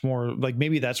 It's much more like,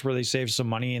 maybe that's where they save some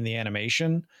money in the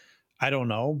animation. I don't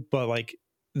know, but like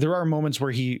there are moments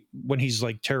where when he's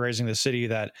like terrorizing the city,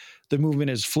 that the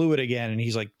movement is fluid again, and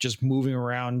he's like just moving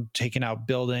around, taking out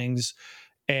buildings,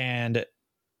 and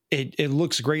it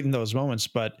looks great in those moments.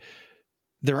 But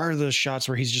there are those shots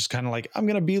where he's just kind of like, I'm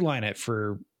gonna beeline it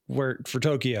for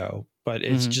Tokyo, but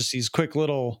it's just these quick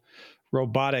little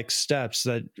robotic steps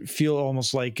that feel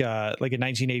almost like a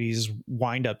 1980s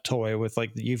wind up toy with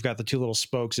like, you've got the two little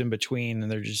spokes in between and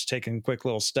they're just taking quick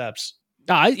little steps.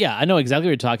 I know exactly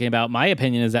what you're talking about. My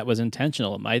opinion is that was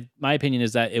intentional. My opinion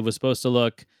is that it was supposed to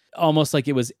look almost like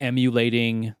it was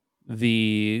emulating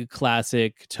the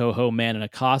classic Toho man in a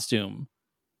costume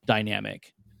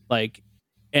dynamic. Like,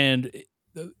 and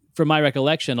from my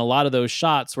recollection, a lot of those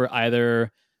shots were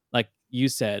either, like you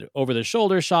said, over the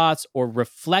shoulder shots or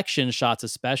reflection shots,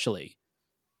 especially.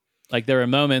 Like there are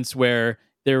moments where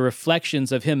there are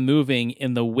reflections of him moving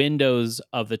in the windows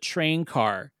of the train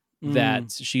car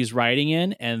that she's riding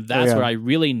in, and that's where I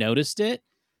really noticed it.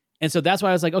 And so that's why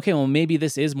I was like, okay, well, maybe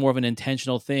this is more of an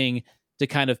intentional thing to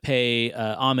kind of pay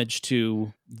homage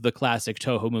to the classic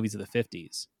Toho movies of the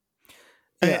 50s.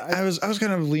 Yeah, I was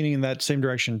kind of leaning in that same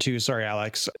direction too. Sorry,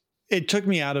 Alex. It took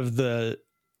me out of the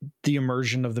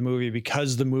immersion of the movie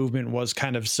because the movement was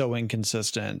kind of so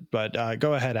inconsistent. But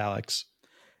go ahead, Alex.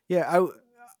 Yeah,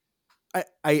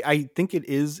 I think it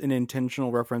is an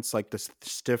intentional reference, like the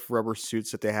stiff rubber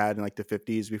suits that they had in like the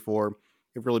 50s before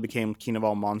it really became King of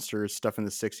All Monsters stuff in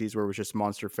the 60s, where it was just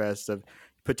Monster Fest of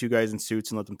put two guys in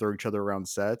suits and let them throw each other around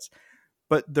sets.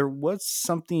 But there was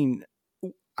something,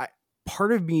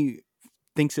 part of me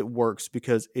thinks it works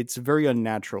because it's very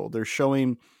unnatural. They're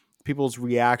showing people's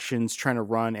reactions trying to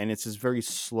run, and it's this very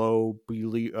slow,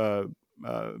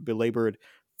 belabored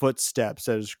footsteps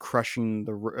that is crushing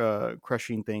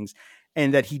things,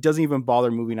 and that he doesn't even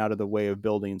bother moving out of the way of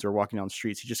buildings or walking down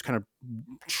streets. He just kind of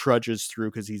trudges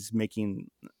through because he's making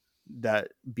that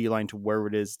beeline to where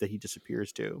it is that he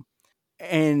disappears to.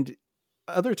 And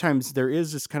other times there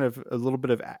is this kind of a little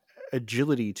bit of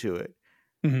agility to it,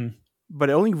 but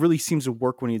it only really seems to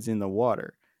work when he's in the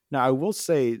water. Now, I will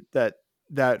say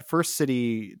that first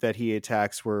city that he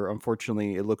attacks, where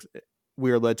unfortunately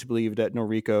we are led to believe that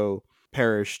Noriko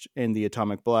perished in the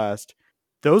atomic blast,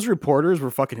 those reporters were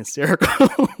fucking hysterical.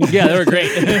 Yeah, they were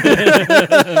great.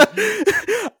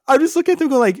 I'm just looking at them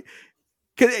going like,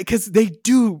 because they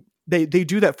do that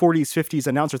 40s 50s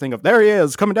announcer thing of, there he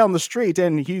is coming down the street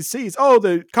and he sees, oh,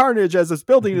 the carnage as this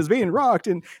building is being rocked,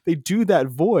 and they do that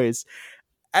voice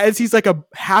as he's like a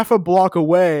half a block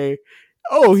away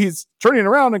oh, he's turning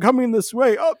around and coming this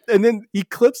way. Oh, and then he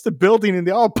clips the building and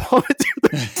they all plummet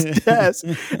to their deaths.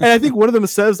 And I think one of them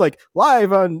says like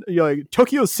live on like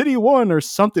Tokyo City 1 or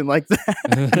something like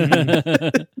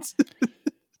that.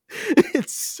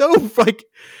 It's so like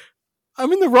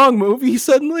I'm in the wrong movie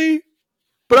suddenly.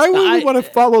 But I really want to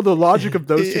follow the logic of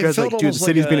those two guys. Like, dude, the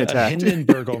city's being attacked. A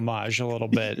Hindenburg homage a little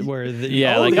bit, where the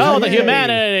the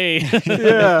humanity.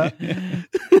 Yeah.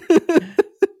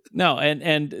 No,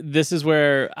 and this is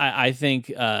where I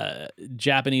think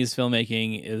Japanese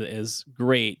filmmaking is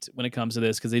great when it comes to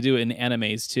this, because they do it in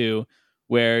animes too,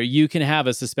 where you can have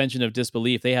a suspension of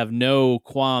disbelief. They have no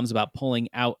qualms about pulling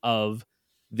out of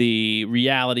the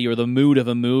reality or the mood of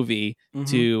a movie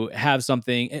to have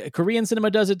something. Korean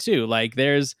cinema does it too. Like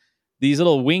there's these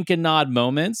little wink and nod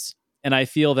moments, and I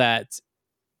feel that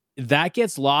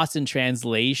gets lost in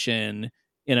translation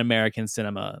in American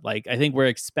cinema. Like I think we're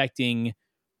expecting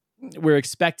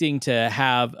to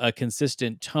have a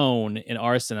consistent tone in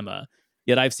our cinema.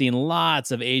 Yet I've seen lots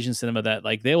of Asian cinema that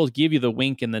like they will give you the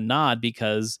wink and the nod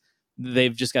because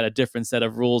they've just got a different set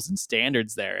of rules and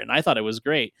standards there. And I thought it was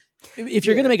great. If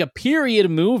you're going to make a period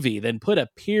movie, then put a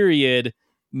period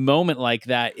moment like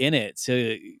that in it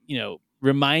to,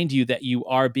 remind you that you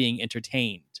are being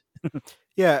entertained.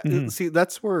 Yeah, see,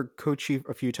 that's where Kochi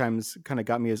a few times kind of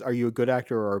got me is, are you a good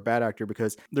actor or a bad actor?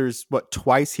 Because there's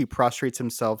twice he prostrates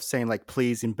himself saying like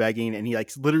please and begging, and he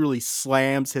like literally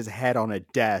slams his head on a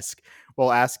desk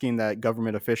while asking that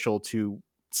government official to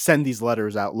send these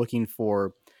letters out looking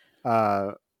for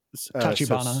Tachibana.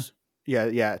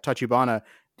 Tachibana,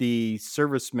 the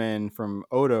serviceman from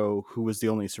Odo who was the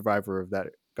only survivor of that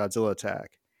Godzilla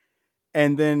attack.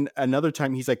 And then another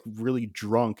time he's like really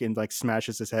drunk and like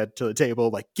smashes his head to the table,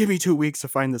 like, give me 2 weeks to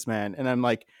find this man. And I'm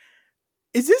like,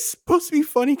 is this supposed to be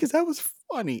funny? Because that was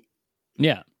funny.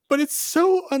 Yeah. But it's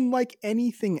so unlike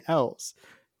anything else.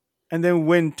 And then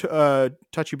when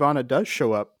Tachibana does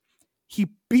show up, he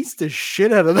beats the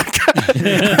shit out of that guy.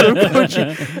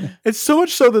 It's so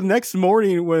much so the next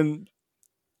morning when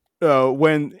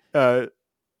Tachibana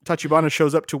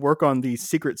shows up to work on the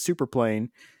secret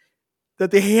superplane,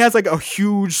 that he has like a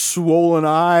huge swollen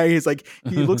eye. He's like,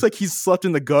 he looks like he's slept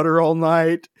in the gutter all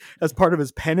night as part of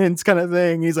his penance kind of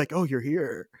thing. He's like, oh, you're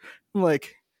here. I'm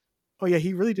like, oh yeah,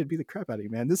 he really did beat the crap out of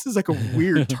you, man. This is like a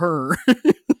weird turn.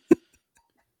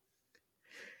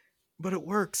 But it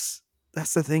works.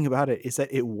 That's the thing about it, is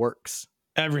that it works.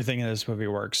 Everything in this movie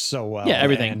works so well. Yeah,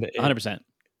 everything. 100%.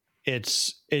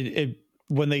 It's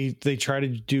when they try to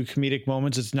do comedic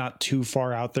moments, it's not too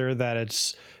far out there that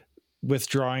it's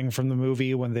withdrawing from the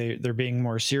movie when they're being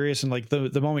more serious. And like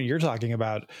the moment you're talking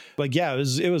about, like, yeah,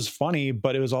 it was funny,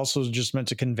 but it was also just meant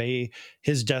to convey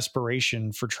his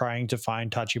desperation for trying to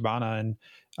find Tachibana. And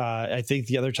I think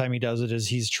the other time he does it is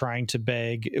he's trying to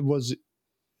beg. It was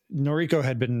Noriko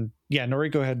had been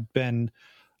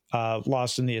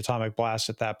lost in the atomic blast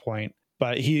at that point,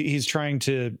 but he's trying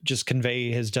to just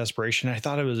convey his desperation. I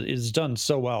thought it's done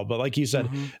so well. But like you said,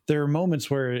 there are moments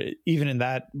where even in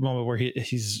that moment where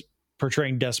he's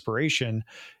portraying desperation,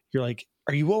 you're like,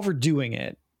 are you overdoing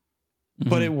it?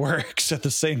 But it works at the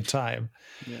same time.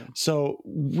 Yeah. So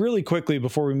really quickly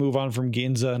before we move on from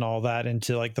Ginza and all that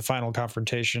into like the final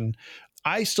confrontation,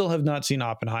 I still have not seen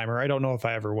Oppenheimer. I don't know if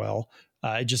I ever will.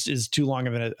 It just is too long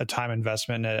of a time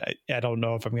investment. I don't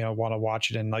know if I'm going to want to watch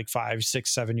it in like 5,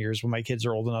 6, 7 years when my kids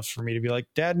are old enough for me to be like,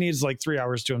 Dad needs like 3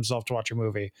 hours to himself to watch a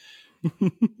movie.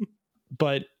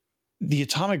 But the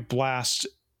atomic blast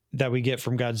that we get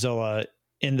from Godzilla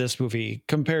in this movie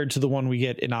compared to the one we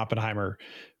get in Oppenheimer,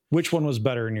 which one was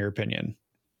better in your opinion?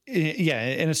 Yeah,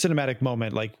 in a cinematic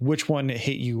moment, like which one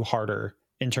hit you harder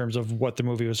in terms of what the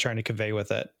movie was trying to convey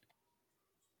with it?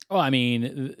 Oh, I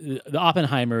mean, the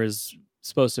Oppenheimer is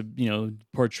supposed to,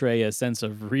 portray a sense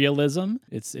of realism.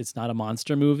 It's not a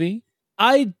monster movie.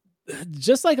 I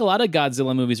just like a lot of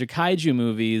Godzilla movies or kaiju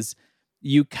movies,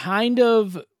 you kind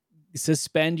of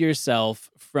suspend yourself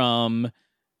from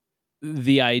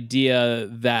the idea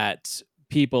that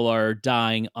people are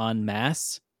dying en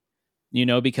masse,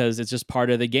 because it's just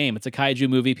part of the game. It's a kaiju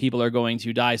movie. People are going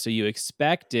to die. So you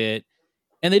expect it.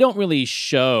 And they don't really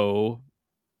show,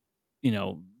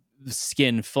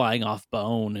 skin flying off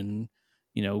bone and,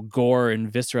 gore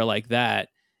and viscera like that.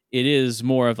 It is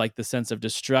more of like the sense of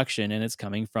destruction, and it's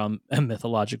coming from a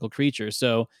mythological creature.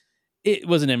 So it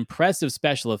was an impressive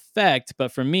special effect,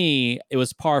 but for me, it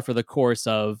was par for the course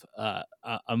of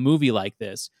a movie like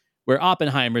this, where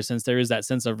Oppenheimer, since there is that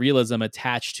sense of realism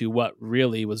attached to what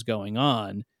really was going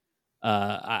on,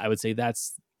 I would say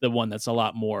that's the one that's a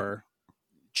lot more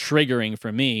triggering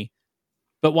for me.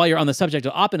 But while you're on the subject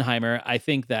of Oppenheimer, I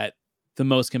think that the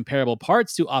most comparable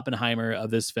parts to Oppenheimer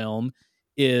of this film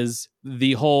is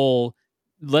the whole,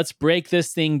 let's break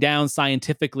this thing down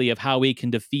scientifically of how we can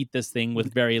defeat this thing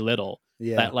with very little.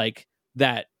 Yeah.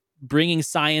 That bringing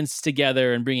science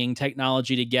together and bringing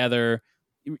technology together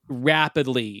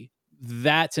rapidly,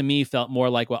 that to me felt more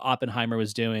like what Oppenheimer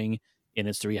was doing in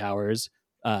its 3 hours.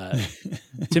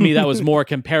 To me, that was more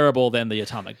comparable than the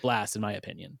atomic blast, in my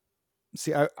opinion.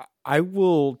 See, I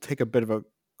will take a bit of a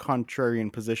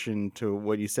contrarian position to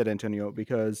what you said, Antonio,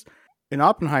 because in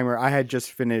Oppenheimer, I had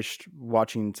just finished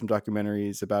watching some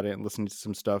documentaries about it and listening to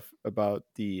some stuff about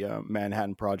the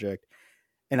Manhattan Project.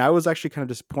 And I was actually kind of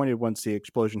disappointed once the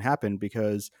explosion happened,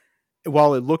 because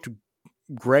while it looked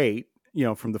great,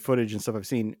 from the footage and stuff I've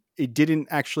seen, it didn't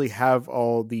actually have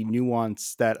all the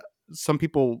nuance that some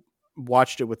people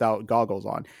watched it without goggles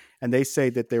on. And they say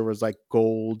that there was like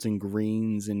golds and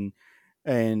greens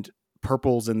and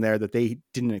purples in there that they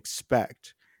didn't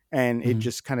expect. And it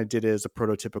just kind of did it as a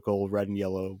prototypical red and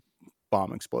yellow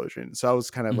bomb explosion. So I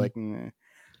was kind of like,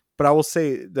 But I will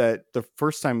say that the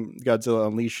first time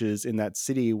Godzilla unleashes in that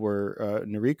city where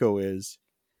Noriko is,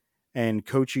 and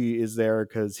Kochi is there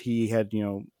because he had,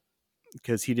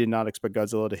 because he did not expect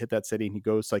Godzilla to hit that city, and he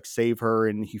goes to, like, save her,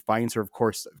 and he finds her. Of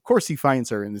course he finds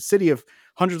her in the city of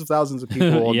hundreds of thousands of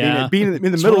people. Yeah. being in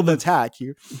the middle of the attack.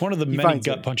 One of the many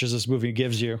gut punches this movie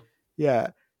gives you.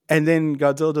 Yeah. And then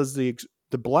Godzilla does the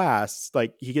blast.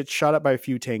 Like, he gets shot up by a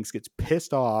few tanks, gets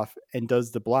pissed off, and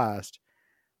does the blast.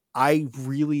 I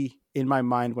really, in my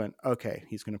mind, went, okay,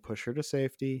 he's going to push her to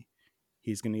safety.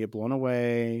 He's going to get blown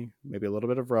away, maybe a little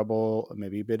bit of rubble,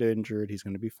 maybe a bit injured. He's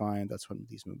going to be fine. That's what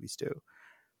these movies do.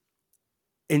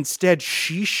 Instead,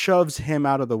 she shoves him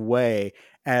out of the way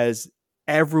as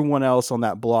everyone else on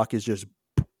that block is just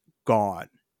gone.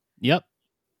 Yep.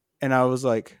 And I was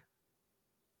like,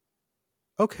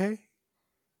 okay.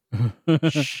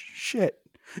 Shit.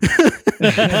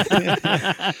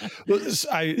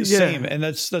 Same. And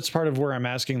that's part of where I'm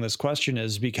asking this question,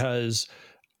 is because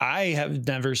I have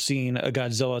never seen a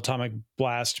Godzilla atomic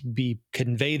blast be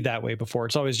conveyed that way before.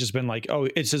 It's always just been like, oh,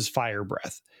 it's his fire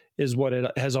breath is what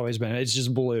it has always been. It's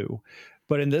just blue.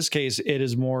 But in this case, it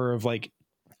is more of like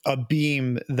a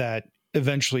beam that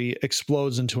eventually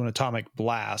explodes into an atomic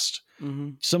blast,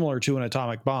 similar to an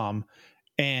atomic bomb.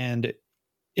 And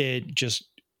it just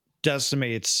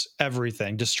decimates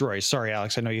everything, destroys. Sorry,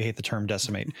 Alex, I know you hate the term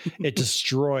decimate. It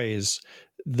destroys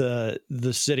the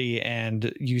city,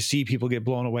 and you see people get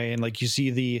blown away, and like you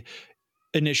see the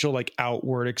initial like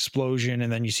outward explosion,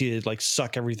 and then you see it like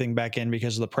suck everything back in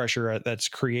because of the pressure that's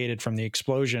created from the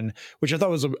explosion, which I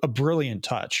thought was a brilliant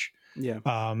touch. Yeah.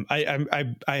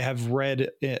 I have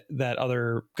read that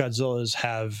other Godzillas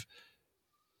have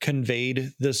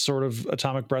conveyed this sort of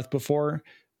atomic breath before.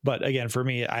 But again, for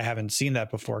me, I haven't seen that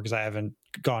before because I haven't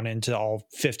gone into all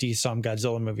 50 some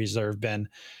Godzilla movies there have been.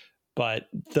 But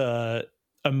the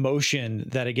emotion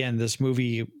that, again, this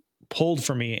movie pulled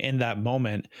for me in that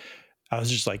moment, I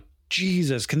was just like,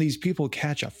 Jesus, can these people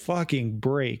catch a fucking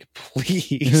break,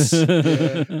 please?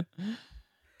 It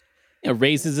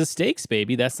raises the stakes,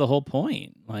 baby. That's the whole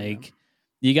point. Like,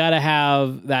 you got to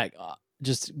have that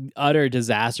just utter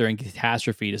disaster and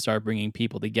catastrophe to start bringing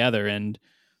people together. And,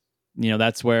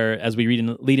 that's where, as we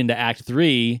lead into Act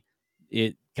 3,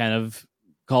 it kind of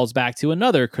calls back to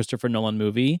another Christopher Nolan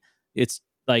movie. It's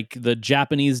like the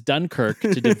Japanese Dunkirk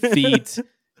to defeat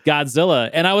Godzilla.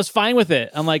 And I was fine with it.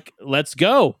 I'm like, let's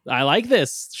go. I like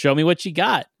this. Show me what you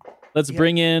got. Let's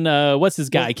bring in, what's his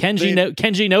guy? Kenji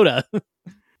Noda.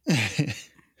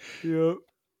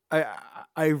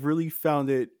 I really found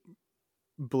it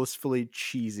blissfully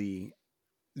cheesy,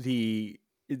 the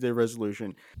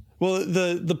resolution. Well,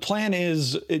 the plan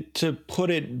is, to put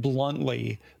it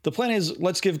bluntly, the plan is,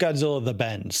 let's give Godzilla the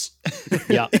bends.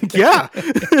 Yeah. Yeah.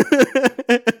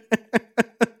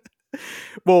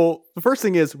 Well, the first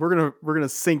thing is we're gonna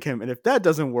sink him, and if that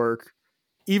doesn't work,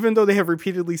 even though they have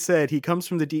repeatedly said he comes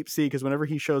from the deep sea, because whenever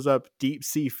he shows up, deep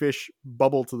sea fish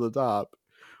bubble to the top,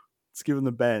 let's give him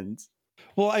the bends.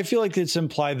 Well, I feel like it's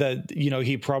implied that,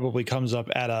 he probably comes up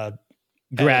at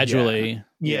gradually.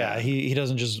 He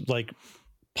doesn't just like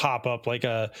pop up like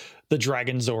the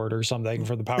Dragon Zord or something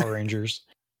for the Power Rangers.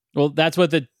 Well, that's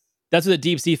what the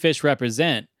deep sea fish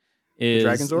represent. Is the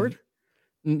Dragon Zord?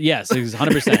 Yes,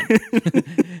 100%.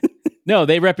 No,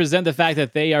 they represent the fact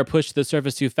that they are pushed to the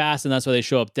surface too fast, and that's why they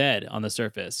show up dead on the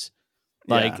surface.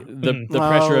 Like the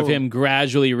pressure of him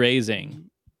gradually raising.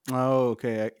 Oh,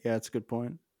 okay. Yeah, that's a good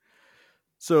point.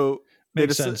 So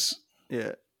makes sense.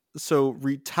 Yeah. So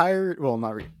retired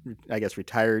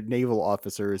naval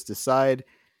officers decide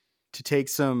to take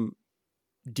some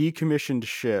decommissioned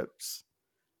ships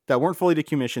that weren't fully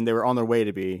decommissioned. They were on their way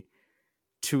to be,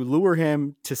 to lure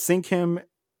him, to sink him,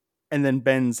 and then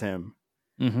bends him.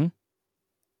 Mm-hmm.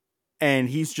 And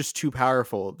he's just too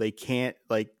powerful. They can't.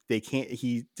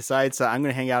 He decides that I'm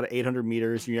going to hang out at 800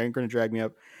 meters. You ain't going to drag me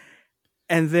up.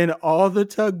 And then all the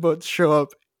tugboats show up.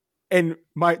 And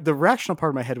the rational part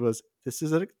of my head was, this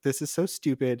is so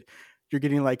stupid. You're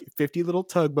getting like 50 little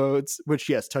tugboats, which,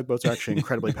 yes, tugboats are actually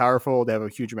incredibly powerful. They have a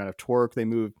huge amount of torque. They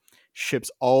move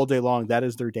ships all day long. That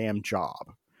is their damn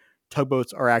job.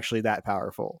 Tugboats are actually that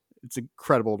powerful. It's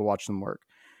incredible to watch them work.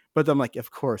 But I'm like,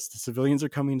 of course, the civilians are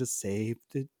coming to save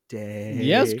the day.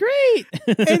 Yes, great.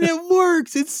 And it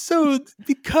works. It's so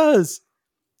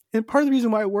and part of the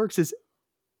reason why it works is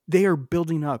they are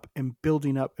building up and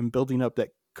building up and building up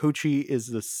that Kochi is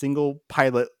the single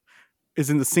pilot, is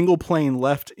in the single plane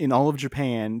left in all of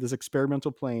Japan, this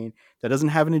experimental plane that doesn't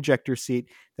have an ejector seat,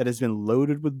 that has been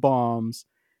loaded with bombs.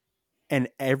 And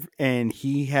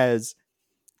he has,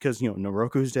 because,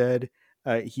 Noroku's dead.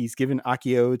 He's given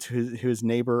Akio to his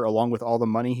neighbor along with all the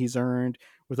money he's earned,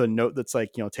 with a note that's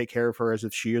like, take care of her as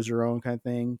if she is her own kind of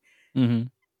thing. Mm-hmm.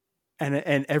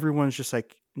 And everyone's just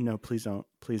like, no, please don't,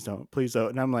 please don't, please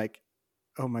don't. And I'm like,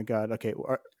 oh my God. Okay.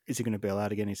 Is he going to bail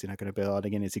out again? Is he not going to bail out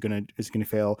again? Is he going to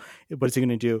fail? What is he going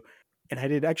to do? And I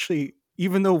did actually,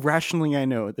 even though rationally I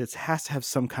know this has to have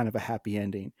some kind of a happy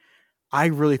ending, I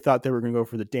really thought they were going to go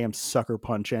for the damn sucker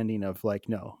punch ending of like,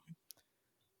 no,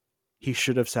 he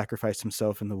should have sacrificed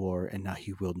himself in the war, and now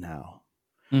he will now.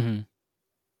 Mm-hmm.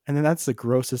 And then that's the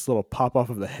grossest little pop off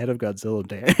of the head of Godzilla,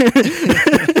 Dan.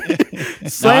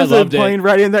 I loved the plane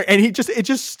right in there, and it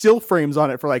just still frames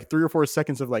on it for like 3 or 4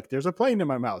 seconds of like, there's a plane in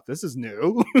my mouth. This is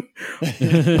new.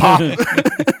 Pop.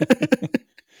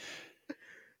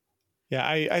 Yeah,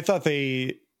 I thought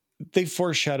they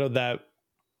foreshadowed that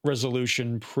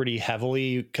resolution pretty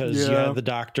heavily, because you had the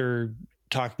doctor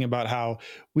talking about how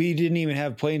we didn't even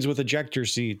have planes with ejector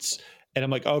seats. And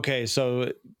I'm like, okay,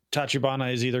 so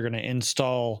Tachibana is either going to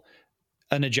install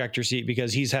an ejector seat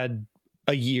because he's had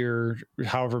a year,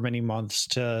 however many months,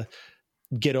 to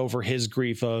get over his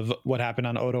grief of what happened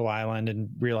on Odo Island and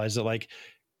realize that like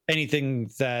anything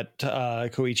that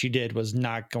Koichi did was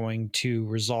not going to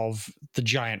resolve the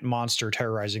giant monster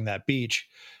terrorizing that beach,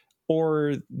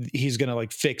 or he's going to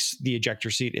like fix the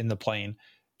ejector seat in the plane.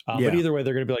 But either way,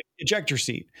 they're going to be like ejector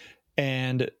seat.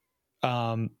 And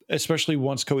especially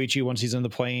once he's in the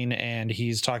plane and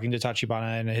he's talking to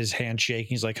Tachibana and his hand shaking,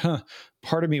 he's like,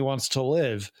 part of me wants to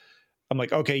live. I'm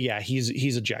like, okay, yeah, he's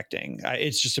ejecting.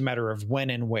 It's just a matter of when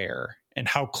and where and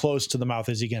how close to the mouth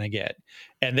is he going to get.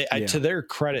 And to their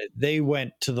credit, they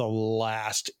went to the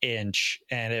last inch,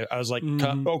 and I was like,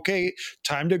 okay,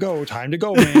 time to go,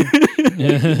 man.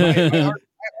 my heart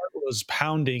was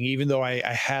pounding, even though I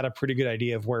had a pretty good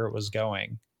idea of where it was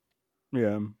going.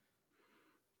 Yeah,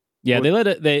 they let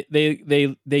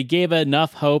it. They gave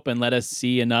enough hope and let us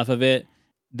see enough of it.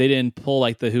 They didn't pull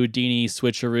like the Houdini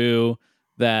switcheroo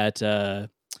that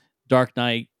Dark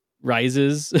Knight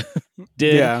Rises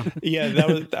did. Yeah,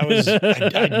 that was.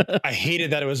 I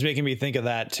hated that it was making me think of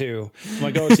that too. I'm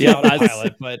like, oh, it's the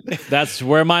autopilot, but that's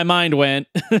where my mind went.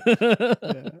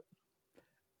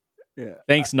 Yeah.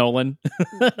 Thanks, Nolan.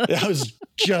 I was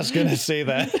just gonna say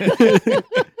that.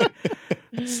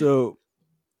 So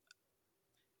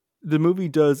the movie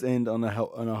does end on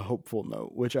a hopeful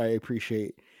note, which I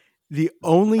appreciate. The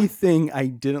only thing I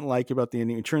didn't like about the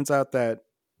ending, it turns out that,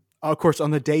 of course,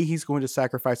 on the day he's going to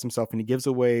sacrifice himself and he gives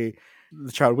away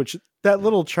the child, which that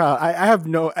little child,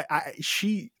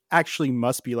 she actually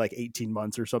must be like 18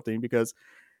 months or something, because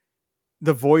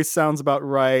the voice sounds about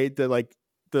right.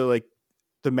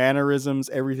 The mannerisms,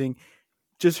 everything.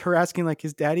 Just her asking like,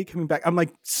 is daddy coming back? I'm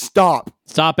like, stop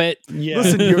it. Yeah.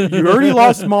 Listen, you already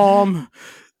lost mom.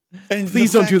 And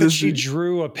please don't do this. She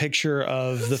drew a picture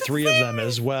of the three of them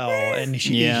as well, and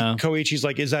Koichi's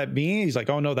like, "Is that me?" He's like,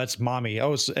 "Oh no, that's mommy."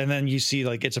 Oh, and then you see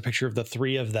like it's a picture of the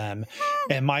three of them,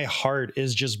 and my heart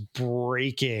is just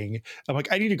breaking. I'm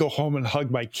like, I need to go home and hug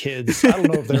my kids. I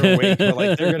don't know if they're awake, but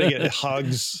like they're gonna get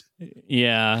hugs.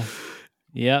 Yeah.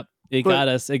 Yep. It got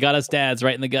us dads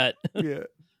right in the gut. Yeah.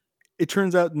 It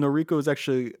turns out Noriko has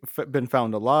actually been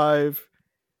found alive,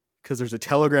 because there's a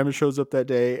telegram that shows up that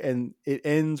day, and it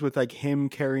ends with like him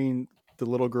carrying the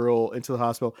little girl into the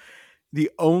hospital. The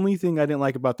only thing I didn't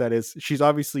like about that is she's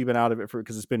obviously been out of it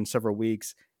because it's been several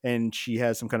weeks, and she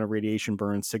has some kind of radiation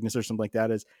burn sickness or something like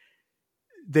that. Is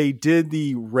they did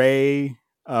the Rey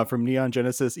from Neon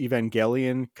Genesis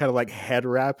Evangelion kind of like head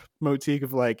wrap motif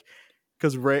of like,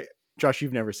 because Rey, Josh,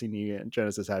 you've never seen Neon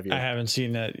Genesis, have you? I haven't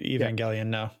seen that Evangelion.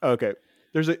 No. Okay.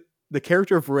 The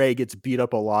character of Rey gets beat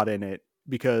up a lot in it,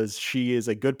 because she is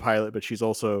a good pilot, but she's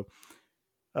also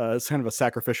it's kind of a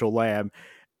sacrificial lamb.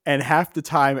 And half the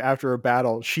time after a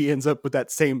battle, she ends up with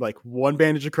that same like one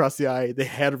bandage across the eye, the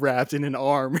head wrapped in an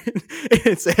arm. And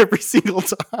it's every single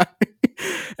time.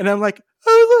 And I'm like,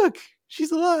 oh, look,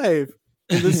 she's alive.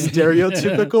 In this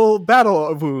stereotypical battle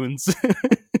of wounds.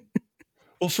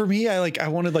 Well, for me, I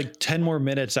wanted like 10 more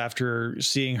minutes after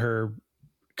seeing her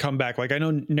come back. Like, I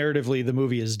know narratively the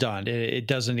movie is done. It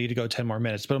doesn't need to go 10 more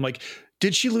minutes, but I'm like,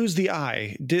 did she lose the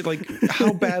eye?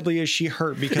 How badly is she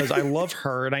hurt? Because I love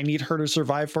her and I need her to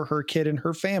survive for her kid and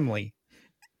her family.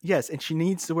 Yes, and she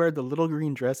needs to wear the little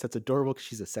green dress that's adorable because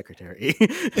she's a secretary.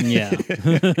 Yeah.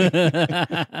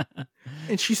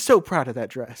 And she's so proud of that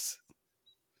dress.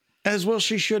 As well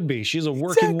she should be. She's a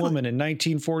working Exactly. woman in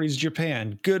 1940s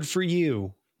Japan. Good for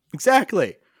you.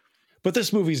 Exactly. But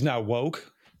this movie's not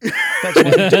woke. That's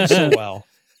why it did so well.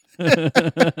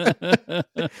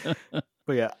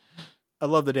 But yeah, I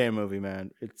love the damn movie, man.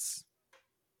 It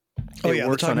The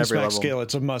works on Talking every Smack level. scale,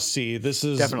 it's a must-see. This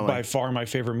is Definitely. by far my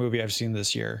favorite movie I've seen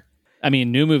this year. I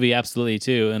mean, new movie, absolutely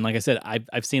too. And like I said,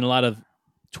 I've seen a lot of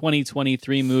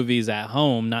 2023 movies at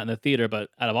home, not in the theater, but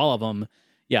out of all of them,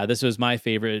 yeah, this was my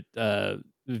favorite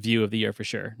view of the year for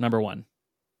sure. Number one.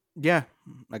 Yeah,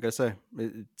 like I say,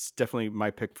 it's definitely my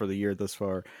pick for the year thus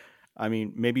far. I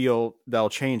mean, maybe that'll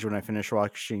change when I finish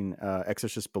watching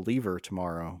Exorcist Believer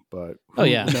tomorrow, but who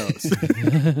knows?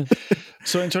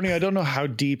 So, Antonio, I don't know how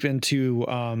deep into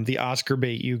the Oscar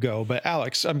bait you go, but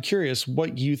Alex, I'm curious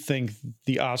what you think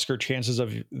the Oscar chances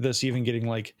of this even getting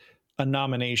like a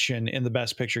nomination in the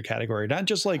Best Picture category, not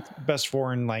just like Best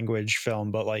Foreign Language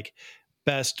Film, but like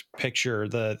Best Picture,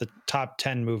 the top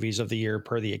 10 movies of the year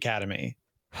per the Academy.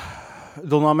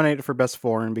 They'll nominate it for Best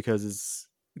Foreign because it's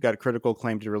got a critical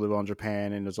acclaim to do really well in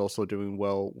Japan and is also doing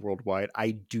well worldwide.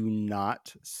 I do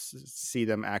not see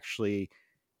them actually.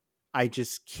 I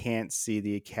just can't see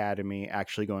the Academy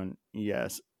actually going,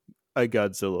 yes, a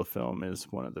Godzilla film is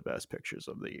one of the best pictures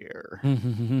of the year.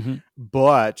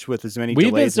 But with as many We've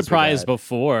been delays surprised as we've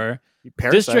before. had,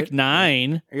 Parasite, District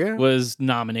 9 yeah. was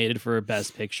nominated for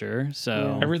Best Picture.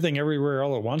 So Everything Everywhere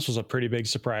All at Once was a pretty big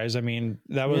surprise. I mean,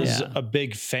 that was a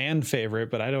big fan favorite,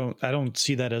 but I don't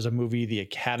see that as a movie the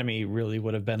Academy really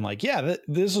would have been like, yeah,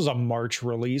 this is a March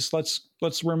release.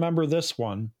 Let's remember this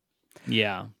one.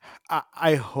 yeah.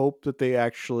 I hope that they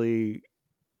actually.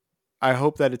 I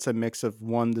hope that it's a mix of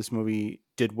one, this movie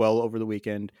did well over the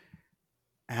weekend,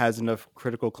 has enough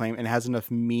critical acclaim, and has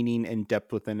enough meaning and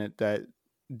depth within it that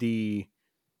the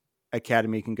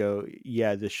Academy can go,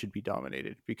 yeah, this should be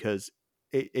dominated, because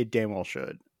it damn well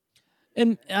should.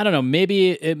 And I don't know,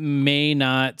 maybe it may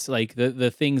not, like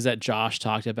the things that Josh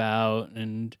talked about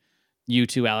and you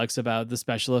too, Alex, about the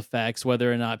special effects,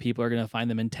 whether or not people are going to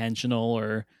find them intentional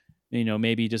or,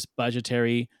 maybe just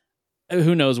budgetary.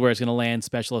 Who knows where it's going to land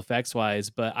special effects wise,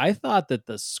 but I thought that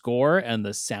the score and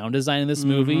the sound design in this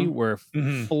movie were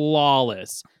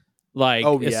flawless. Like,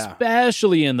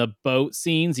 especially in the boat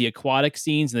scenes, the aquatic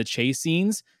scenes, and the chase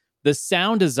scenes, the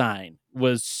sound design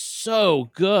was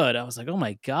so good. I was like, oh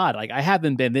my God, like I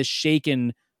haven't been this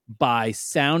shaken by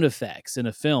sound effects in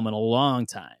a film in a long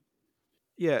time.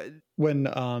 Yeah. When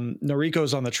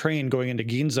Noriko's on the train going into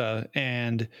Ginza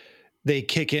and they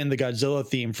kick in the Godzilla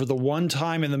theme for the one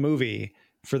time in the movie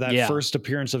for that first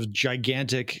appearance of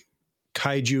gigantic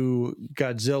kaiju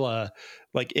Godzilla,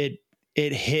 like it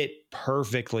hit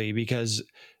perfectly, because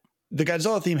the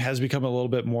Godzilla theme has become a little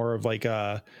bit more of like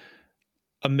a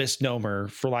misnomer,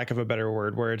 for lack of a better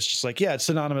word, where it's just like, yeah, it's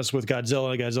synonymous with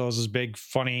Godzilla. Godzilla's this big,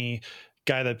 funny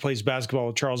guy that plays basketball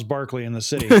with Charles Barkley in the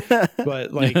city.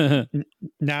 But like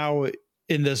now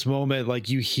in this moment, like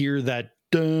you hear that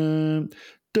dun,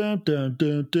 dun, dun,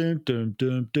 dun, dun, dun,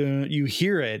 dun, dun. You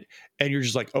hear it and you're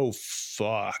just like, oh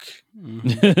fuck.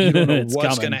 You don't know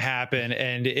what's going to happen.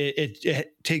 And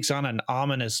it takes on an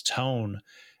ominous tone,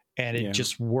 and it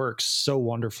just works so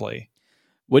wonderfully.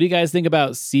 What do you guys think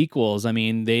about sequels? I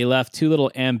mean, they left two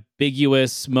little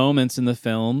ambiguous moments in the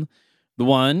film. The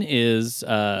one is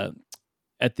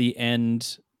at the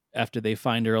end, after they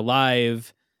find her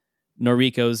alive,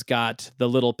 Noriko's got the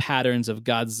little patterns of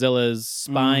Godzilla's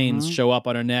spines show up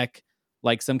on her neck,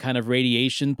 like some kind of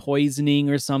radiation poisoning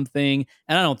or something.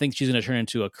 And I don't think she's going to turn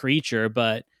into a creature,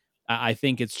 but I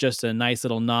think it's just a nice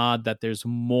little nod that there's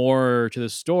more to the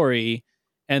story.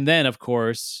 And then, of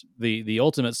course, the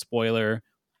ultimate spoiler,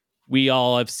 we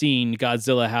all have seen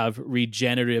Godzilla have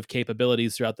regenerative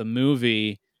capabilities throughout the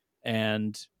movie,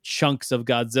 and chunks of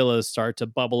Godzilla start to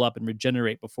bubble up and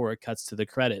regenerate before it cuts to the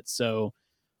credits. So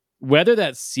whether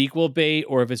that's sequel bait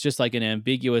or if it's just like an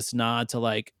ambiguous nod to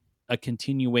like a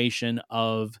continuation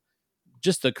of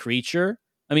just the creature,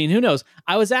 I mean, who knows?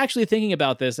 I was actually thinking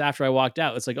about this after I walked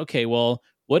out. It's like, okay, well,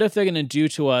 what if they're going to do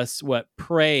to us what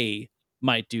Prey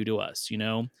might do to us?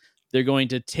 They're going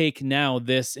to take now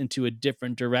this into a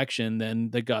different direction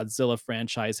than the Godzilla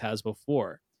franchise has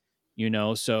before.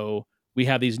 So we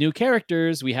have these new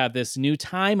characters, we have this new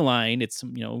timeline. It's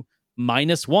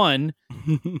 -1.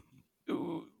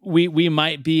 We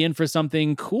might be in for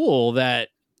something cool that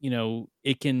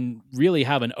it can really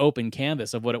have an open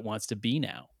canvas of what it wants to be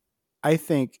now. I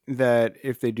think that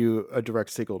if they do a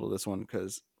direct sequel to this one,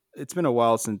 because it's been a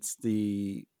while since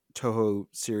the Toho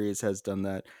series has done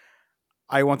that,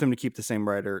 I want them to keep the same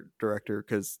director,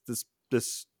 because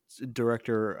this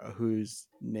director, whose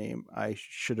name I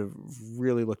should have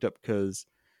really looked up, because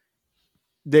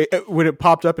they, when it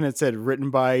popped up and it said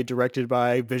written by, directed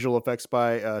by, visual effects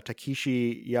by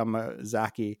Takeshi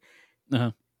Yamazaki,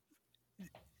 Uh-huh.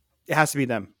 it has to be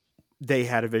them. They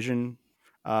had a vision.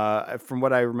 From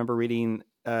what I remember reading,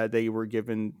 they were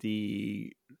given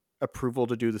the approval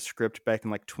to do the script back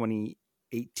in like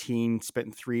 2018,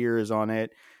 spent 3 years on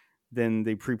it. Then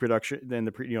the pre-production, then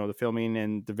the filming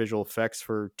and the visual effects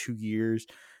for 2 years.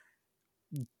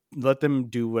 Let them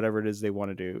do whatever it is they want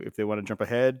to do. If they want to jump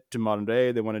ahead to modern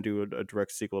day, they want to do a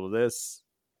direct sequel to this,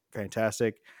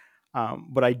 fantastic.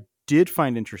 What I did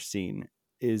find interesting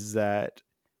is that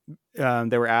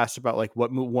they were asked about like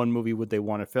what one movie would they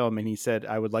want to film, and he said,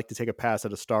 I would like to take a pass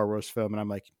at a Star Wars film. And I'm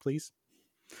like, please?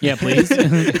 Yeah, please.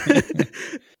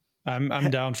 I'm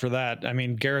down for that. I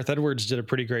mean, Gareth Edwards did a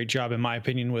pretty great job, in my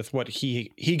opinion, with what he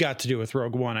got to do with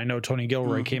Rogue One. I know Tony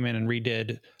Gilroy came in and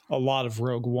redid a lot of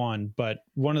Rogue One, but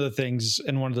one of the things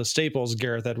and one of the staples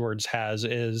Gareth Edwards has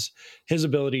is his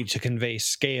ability to convey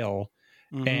scale.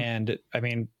 And I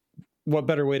mean, what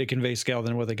better way to convey scale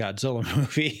than with a Godzilla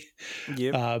movie?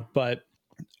 Yep. But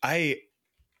I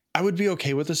would be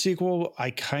okay with a sequel.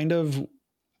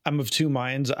 I'm of two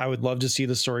minds. I would love to see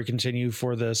the story continue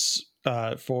for this,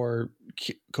 for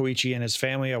Koichi and his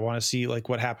family. I want to see like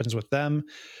what happens with them,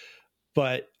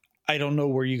 but I don't know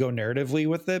where you go narratively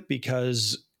with it,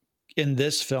 because in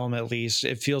this film, at least,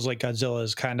 it feels like Godzilla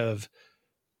is kind of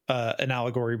an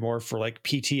allegory more for like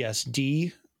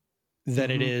PTSD than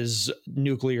it is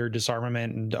nuclear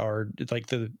disarmament and or like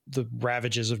the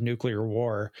ravages of nuclear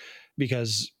war,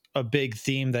 because a big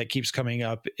theme that keeps coming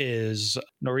up is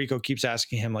Noriko keeps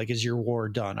asking him like, is your war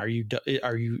done?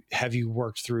 Have you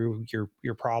worked through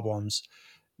your problems?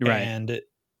 Right. And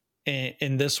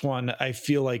in this one, I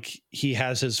feel like he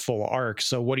has his full arc.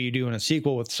 So what do you do in a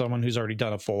sequel with someone who's already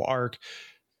done a full arc?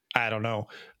 I don't know.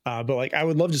 But like, I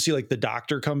would love to see like the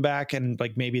doctor come back and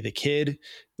like maybe the kid,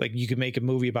 like you could make a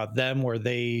movie about them where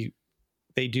they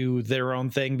do their own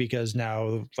thing, because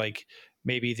now like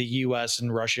maybe the US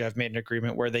and Russia have made an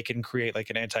agreement where they can create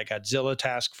like an anti-Godzilla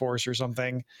task force or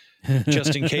something,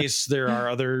 just in case there are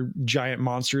other giant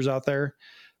monsters out there.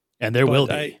 And there will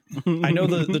be. I know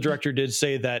the director did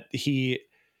say that he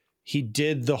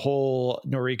did the whole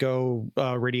Noriko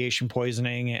radiation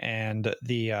poisoning and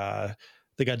the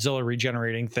Godzilla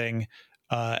regenerating thing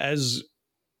as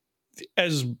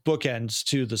bookends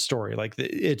to the story. Like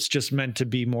it's just meant to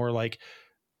be more like,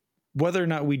 whether or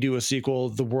not we do a sequel,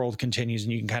 the world continues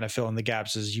and you can kind of fill in the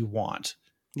gaps as you want.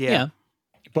 Yeah.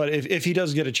 But if he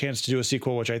does get a chance to do a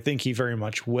sequel, which I think he very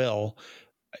much will,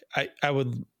 I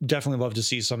would definitely love to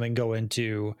see something go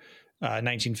into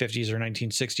 1950s or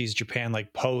 1960s Japan,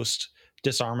 like post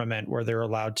disarmament, where they're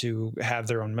allowed to have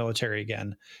their own military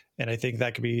again. And I think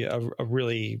that could be a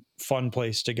really fun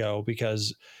place to go,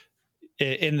 because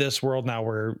in this world now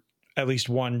where at least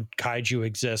one kaiju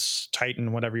exists,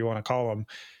 Titan, whatever you want to call them,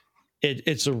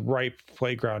 it's a ripe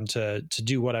playground to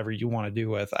do whatever you want to do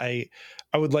with. I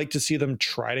would like to see them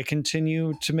try to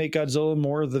continue to make Godzilla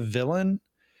more the villain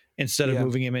instead of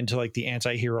moving him into like the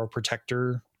anti-hero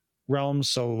protector realm.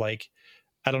 So like,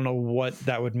 I don't know what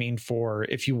that would mean for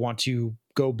if you want to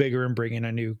go bigger and bring in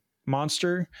a new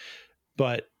monster,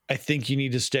 but I think you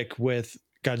need to stick with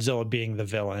Godzilla being the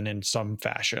villain in some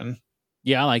fashion.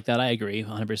 Yeah, I like that. I agree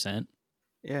 100%.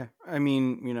 Yeah. I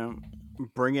mean,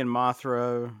 bring in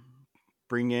Mothra,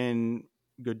 bring in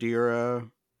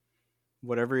Ghidorah,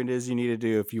 whatever it is you need to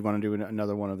do if you want to do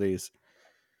another one of these.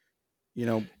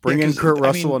 Bring in Kurt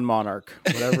Russell and Monarch,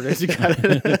 whatever it is you got.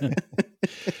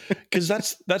 Because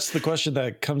that's the question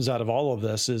that comes out of all of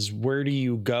this is, where do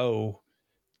you go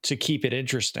to keep it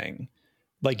interesting?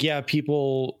 Like, yeah,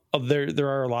 people, there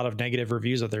are a lot of negative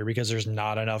reviews out there because there's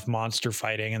not enough monster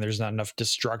fighting and there's not enough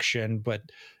destruction, but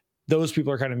those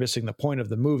people are kind of missing the point of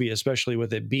the movie, especially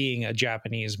with it being a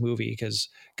Japanese movie, because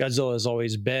Godzilla has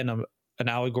always been an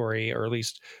allegory, or at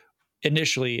least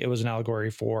initially it was an allegory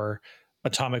for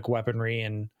atomic weaponry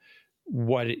and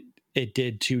what it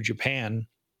did to Japan.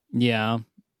 Yeah.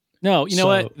 No, you know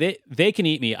what? They can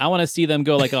eat me. I want to see them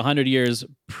go like 100 years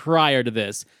prior to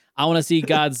this. I want to see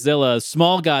Godzilla,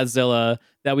 small Godzilla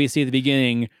that we see at the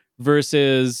beginning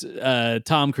versus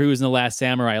Tom Cruise in The Last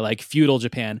Samurai, like feudal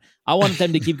Japan. I want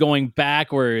them to keep going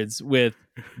backwards with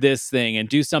this thing and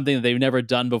do something that they've never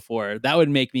done before. That would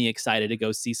make me excited to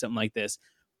go see something like this.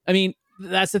 I mean,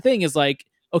 that's the thing is like,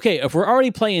 okay, if we're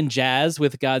already playing jazz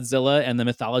with Godzilla and the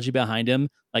mythology behind him,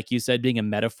 like you said, being a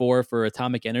metaphor for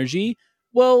atomic energy,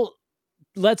 well,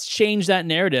 let's change that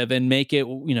narrative and make it,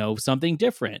 something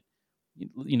different.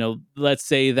 Let's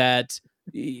say that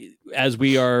as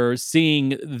we are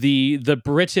seeing the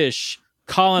British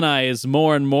colonize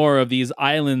more and more of these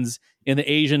islands in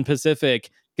the Asian Pacific,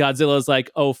 Godzilla's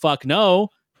like, oh, fuck no.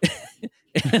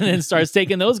 And then starts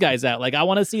taking those guys out. Like, I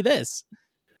want to see this.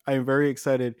 I'm very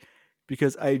excited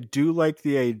because I do like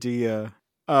the idea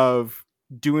of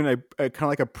doing a kind of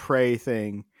like a Prey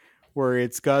thing where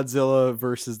it's Godzilla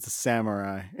versus the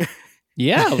samurai.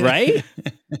 Yeah, right?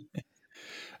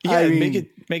 Yeah, I mean,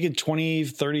 make it 20,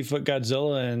 30 foot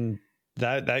Godzilla, and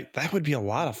that would be a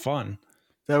lot of fun.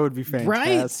 That would be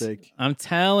fantastic. Right? I'm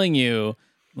telling you,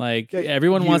 like, Yeah,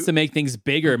 everyone wants to make things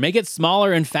bigger. Make it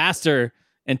smaller and faster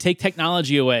and take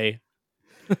technology away.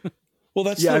 Well,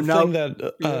 that's the thing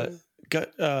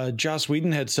that Joss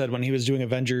Whedon had said when he was doing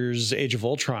Avengers Age of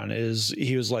Ultron is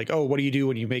he was like, oh, what do you do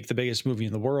when you make the biggest movie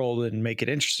in the world and make it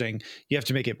interesting? You have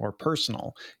to make it more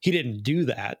personal. He didn't do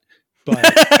that. But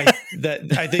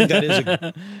I think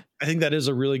that is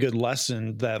a really good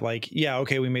lesson that, like, yeah,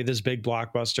 okay, we made this big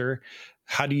blockbuster.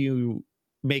 How do you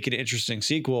make an interesting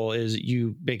sequel? Is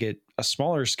you make it a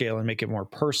smaller scale and make it more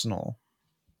personal.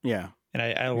 Yeah. And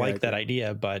I like that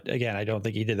idea, but again, I don't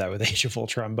think he did that with Age of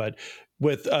Ultron. But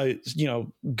with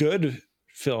good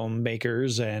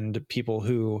filmmakers and people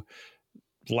who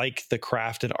like the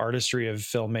craft and artistry of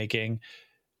filmmaking,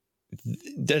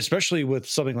 especially with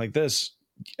something like this,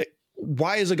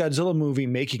 why is a Godzilla movie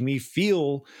making me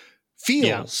feels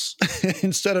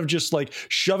instead of just like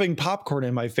shoving popcorn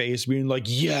in my face, being like,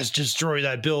 yes, destroy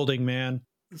that building, man.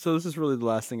 So this is really the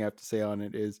last thing I have to say on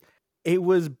it is it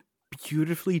was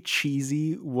beautifully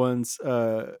cheesy once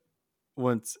Kochi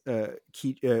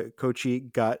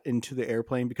got into the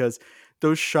airplane, because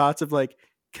those shots of like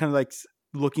kind of like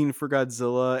looking for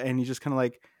Godzilla and he just kind of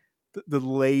like the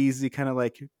lazy kind of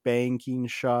like banking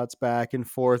shots back and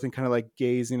forth and kind of like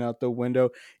gazing out the window.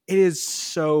 It is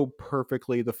so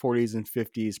perfectly the 40s and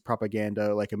 50s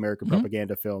propaganda, like American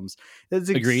propaganda films. That's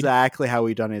exactly how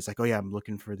we done it. It's like, oh yeah, I'm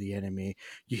looking for the enemy.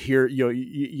 You hear,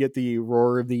 you get the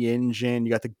roar of the engine, you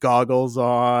got the goggles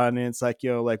on, and it's like,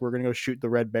 like we're going to go shoot the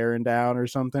Red Baron down or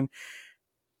something.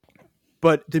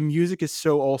 But the music is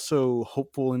so also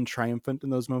hopeful and triumphant in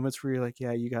those moments where you're like,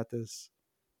 yeah, you got this.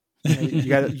 You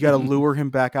got to lure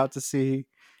him back out to sea.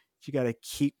 You got to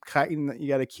keep kiting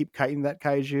that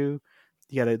kaiju.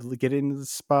 You got to get into the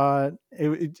spot.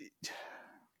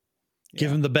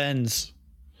 Give him the bends.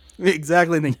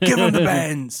 Exactly, and then give him the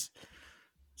bends.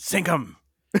 Sink him,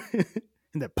 and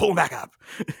then pull him back up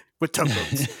with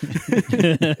tugboats.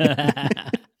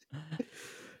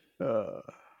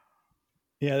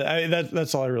 Yeah,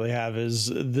 that's all I really have. Is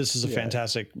this is a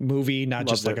fantastic movie, not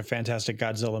just like a fantastic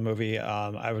Godzilla movie.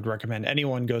 I would recommend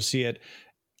anyone go see it.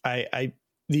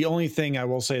 The only thing I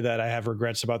will say that I have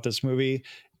regrets about this movie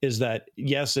is that,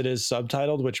 yes, it is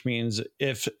subtitled, which means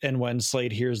if and when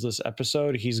Slade hears this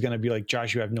episode, he's going to be like,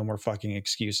 Josh, you have no more fucking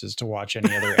excuses to watch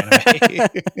any other anime.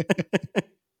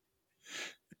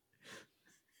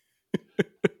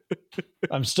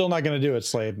 I'm still not going to do it,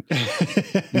 Slade.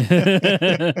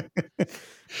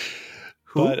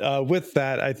 But with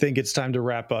that, I think it's time to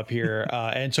wrap up here.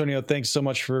 Antonio, thanks so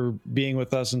much for being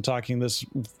with us and talking this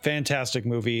fantastic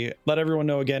movie. Let everyone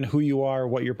know again who you are,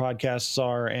 what your podcasts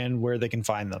are, and where they can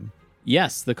find them.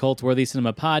 Yes, the Cult-Worthy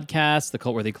Cinema Podcast, the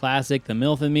Cult-Worthy Classic, the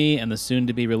MILF and Me, and the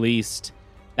soon-to-be-released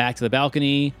Back to the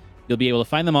Balcony. You'll be able to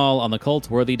find them all on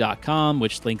thecultworthy.com,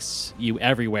 which links you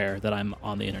everywhere that I'm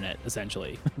on the internet,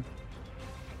 essentially.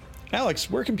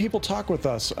 Alex, where can people talk with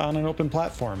us on an open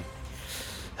platform?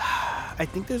 I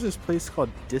think there's this place called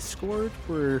Discord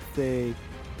where if they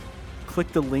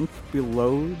click the link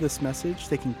below this message,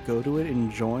 they can go to it and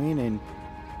join and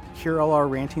hear all our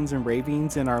rantings and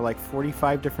ravings in our like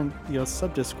 45 different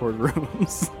sub-Discord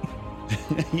rooms.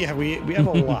 Yeah, we have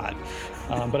a lot,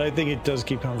 but I think it does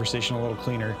keep conversation a little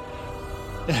cleaner.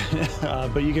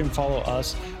 But you can follow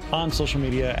us on social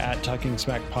media at Talking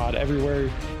Smack Pod everywhere.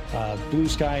 Blue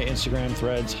Sky, Instagram,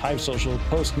 Threads, Hive Social,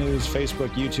 Post News, Facebook,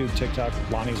 YouTube, TikTok,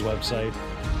 Lonnie's website.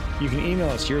 You can email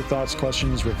us your thoughts,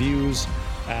 questions, reviews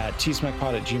at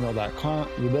tsmackpod@gmail.com.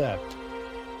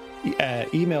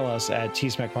 email us at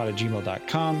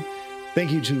tsmackpod@gmail.com.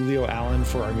 Thank you to Leo Allen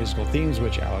for our musical themes,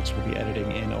 which Alex will be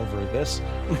editing in over this.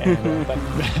 And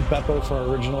Beppo for our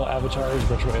original avatars,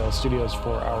 Retro Ale Studios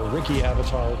for our Ricky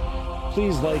avatar.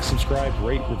 Please like, subscribe,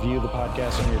 rate, review the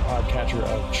podcast on your podcatcher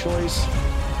of choice.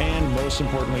 And most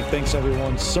importantly, thanks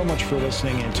everyone so much for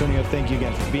listening. Antonio, thank you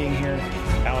again for being here.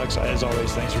 Alex, as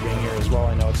always, thanks for being here as well.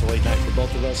 I know it's a late night for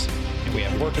both of us, and we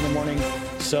have work in the morning.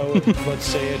 So let's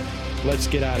say it. Let's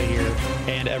get out of here.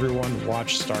 And everyone,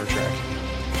 watch Star Trek.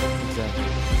 Exactly.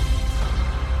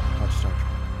 Watch Star Trek.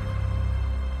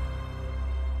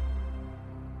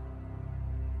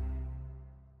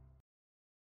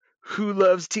 Who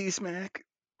loves T-Smack?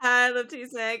 I love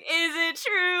T-Smack. Is it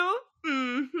true?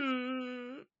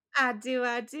 Mm-hmm. I do,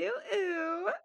 ooh.